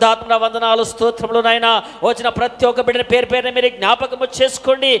 పరిశుద్ధాత్మ వందనాలు స్తోత్రములు నాయనా. వచ్చిన ప్రతి ఒక్క బిడ్డని పేరు పేరున మీరు జ్ఞాపకము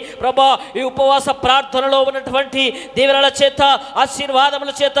చేసుకోండి ప్రభా. ఈ ఉపవాస ప్రార్థనలో ఉన్నటువంటి దీవెనల చేత,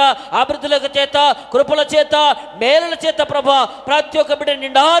 ఆశీర్వాదముల చేత, అభివృద్ధుల చేత, కృపల చేత, మేలుల చేత ప్రభా ప్రతి ఒక్క బిడ్డ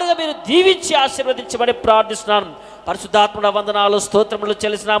నిండారుగా మీరు దీవించి ఆశీర్వదించమని ప్రార్థిస్తున్నాను. పరిశుద్ధాత్మడ వందనాలు స్తోత్రములు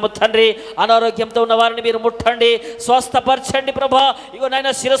చెల్లిసినాము తండ్రి. అనారోగ్యంతో ఉన్న వారిని మీరు ముట్టండి, స్వస్థపరచండి ప్రభా. ఇగో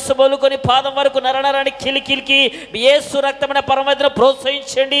నాయన శిరస్సు మొదలుకొని పాదం వరకు నరనరాన్ని కిలికి మీ యేసు రక్తమైన పరమేదను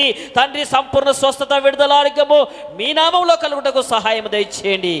ప్రోత్సహించండి తండ్రి. సంపూర్ణ స్వస్థత, విడుదల, ఆరోగ్యము మీ నామంలో కలుగుటకు సహాయం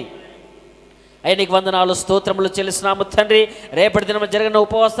దయచేయండి. అయ్యా నీకు వందనాలు స్తోత్రములు చెల్లిసినాము తండ్రి. రేపటి దినం జరిగిన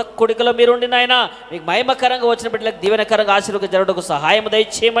ఉపవాస కూడికలో మీరుండి నాయన మీకు మహిమకరంగా వచ్చిన బిడ్డలకు దీవెనకరంగా ఆశీర్వాదం జరగడానికి సహాయం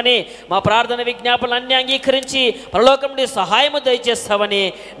దయచేయమని, మా ప్రార్థన విజ్ఞాపనలు అన్ని అంగీకరించి పరలోకం నుండి సహాయం దయచేస్తామని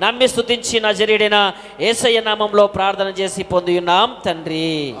నమ్మి స్తుతించి నజరేయుడైన యేసయ్య నామంలో ప్రార్థన చేసి పొంది ఉన్నాం తండ్రి.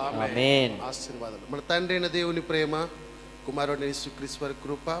 ఆమేన్. ఆశీర్వాదాలు. మన తండ్రి అయిన దేవుని ప్రేమ, కుమారుడైన యేసుక్రీస్తు వారి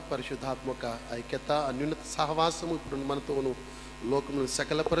కృప, పరిశుద్ధాత్మక ఐక్యత, అన్యున్నత సహవాసము ఇప్పుడు మనతోను లోకములు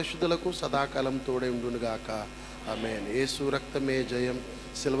సకల పరిశుద్ధులకు సదాకాలం తోడే ఉండునుగాక. ఆమేన్. యేసు రక్తమే జయం,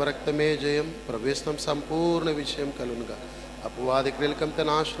 శిల్వ రక్తమే జయం. ప్రవేశం సంపూర్ణ విషయం కలునుగా, అపవాది క్రియలకంత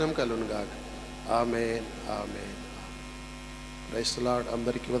నాశనం కలునుగాక. ఆమేన్, ఆమేన్. Praise the lord.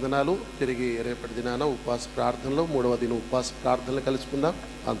 అందరికీ వందనాలు. తిరిగి రేపటి దినాన ఉపవాస ప్రార్థనలో 3వ దినం ఉపవాస ప్రార్థనలు కలుసుకుందాం.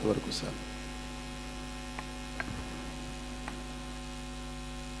 అంతవరకు సార్.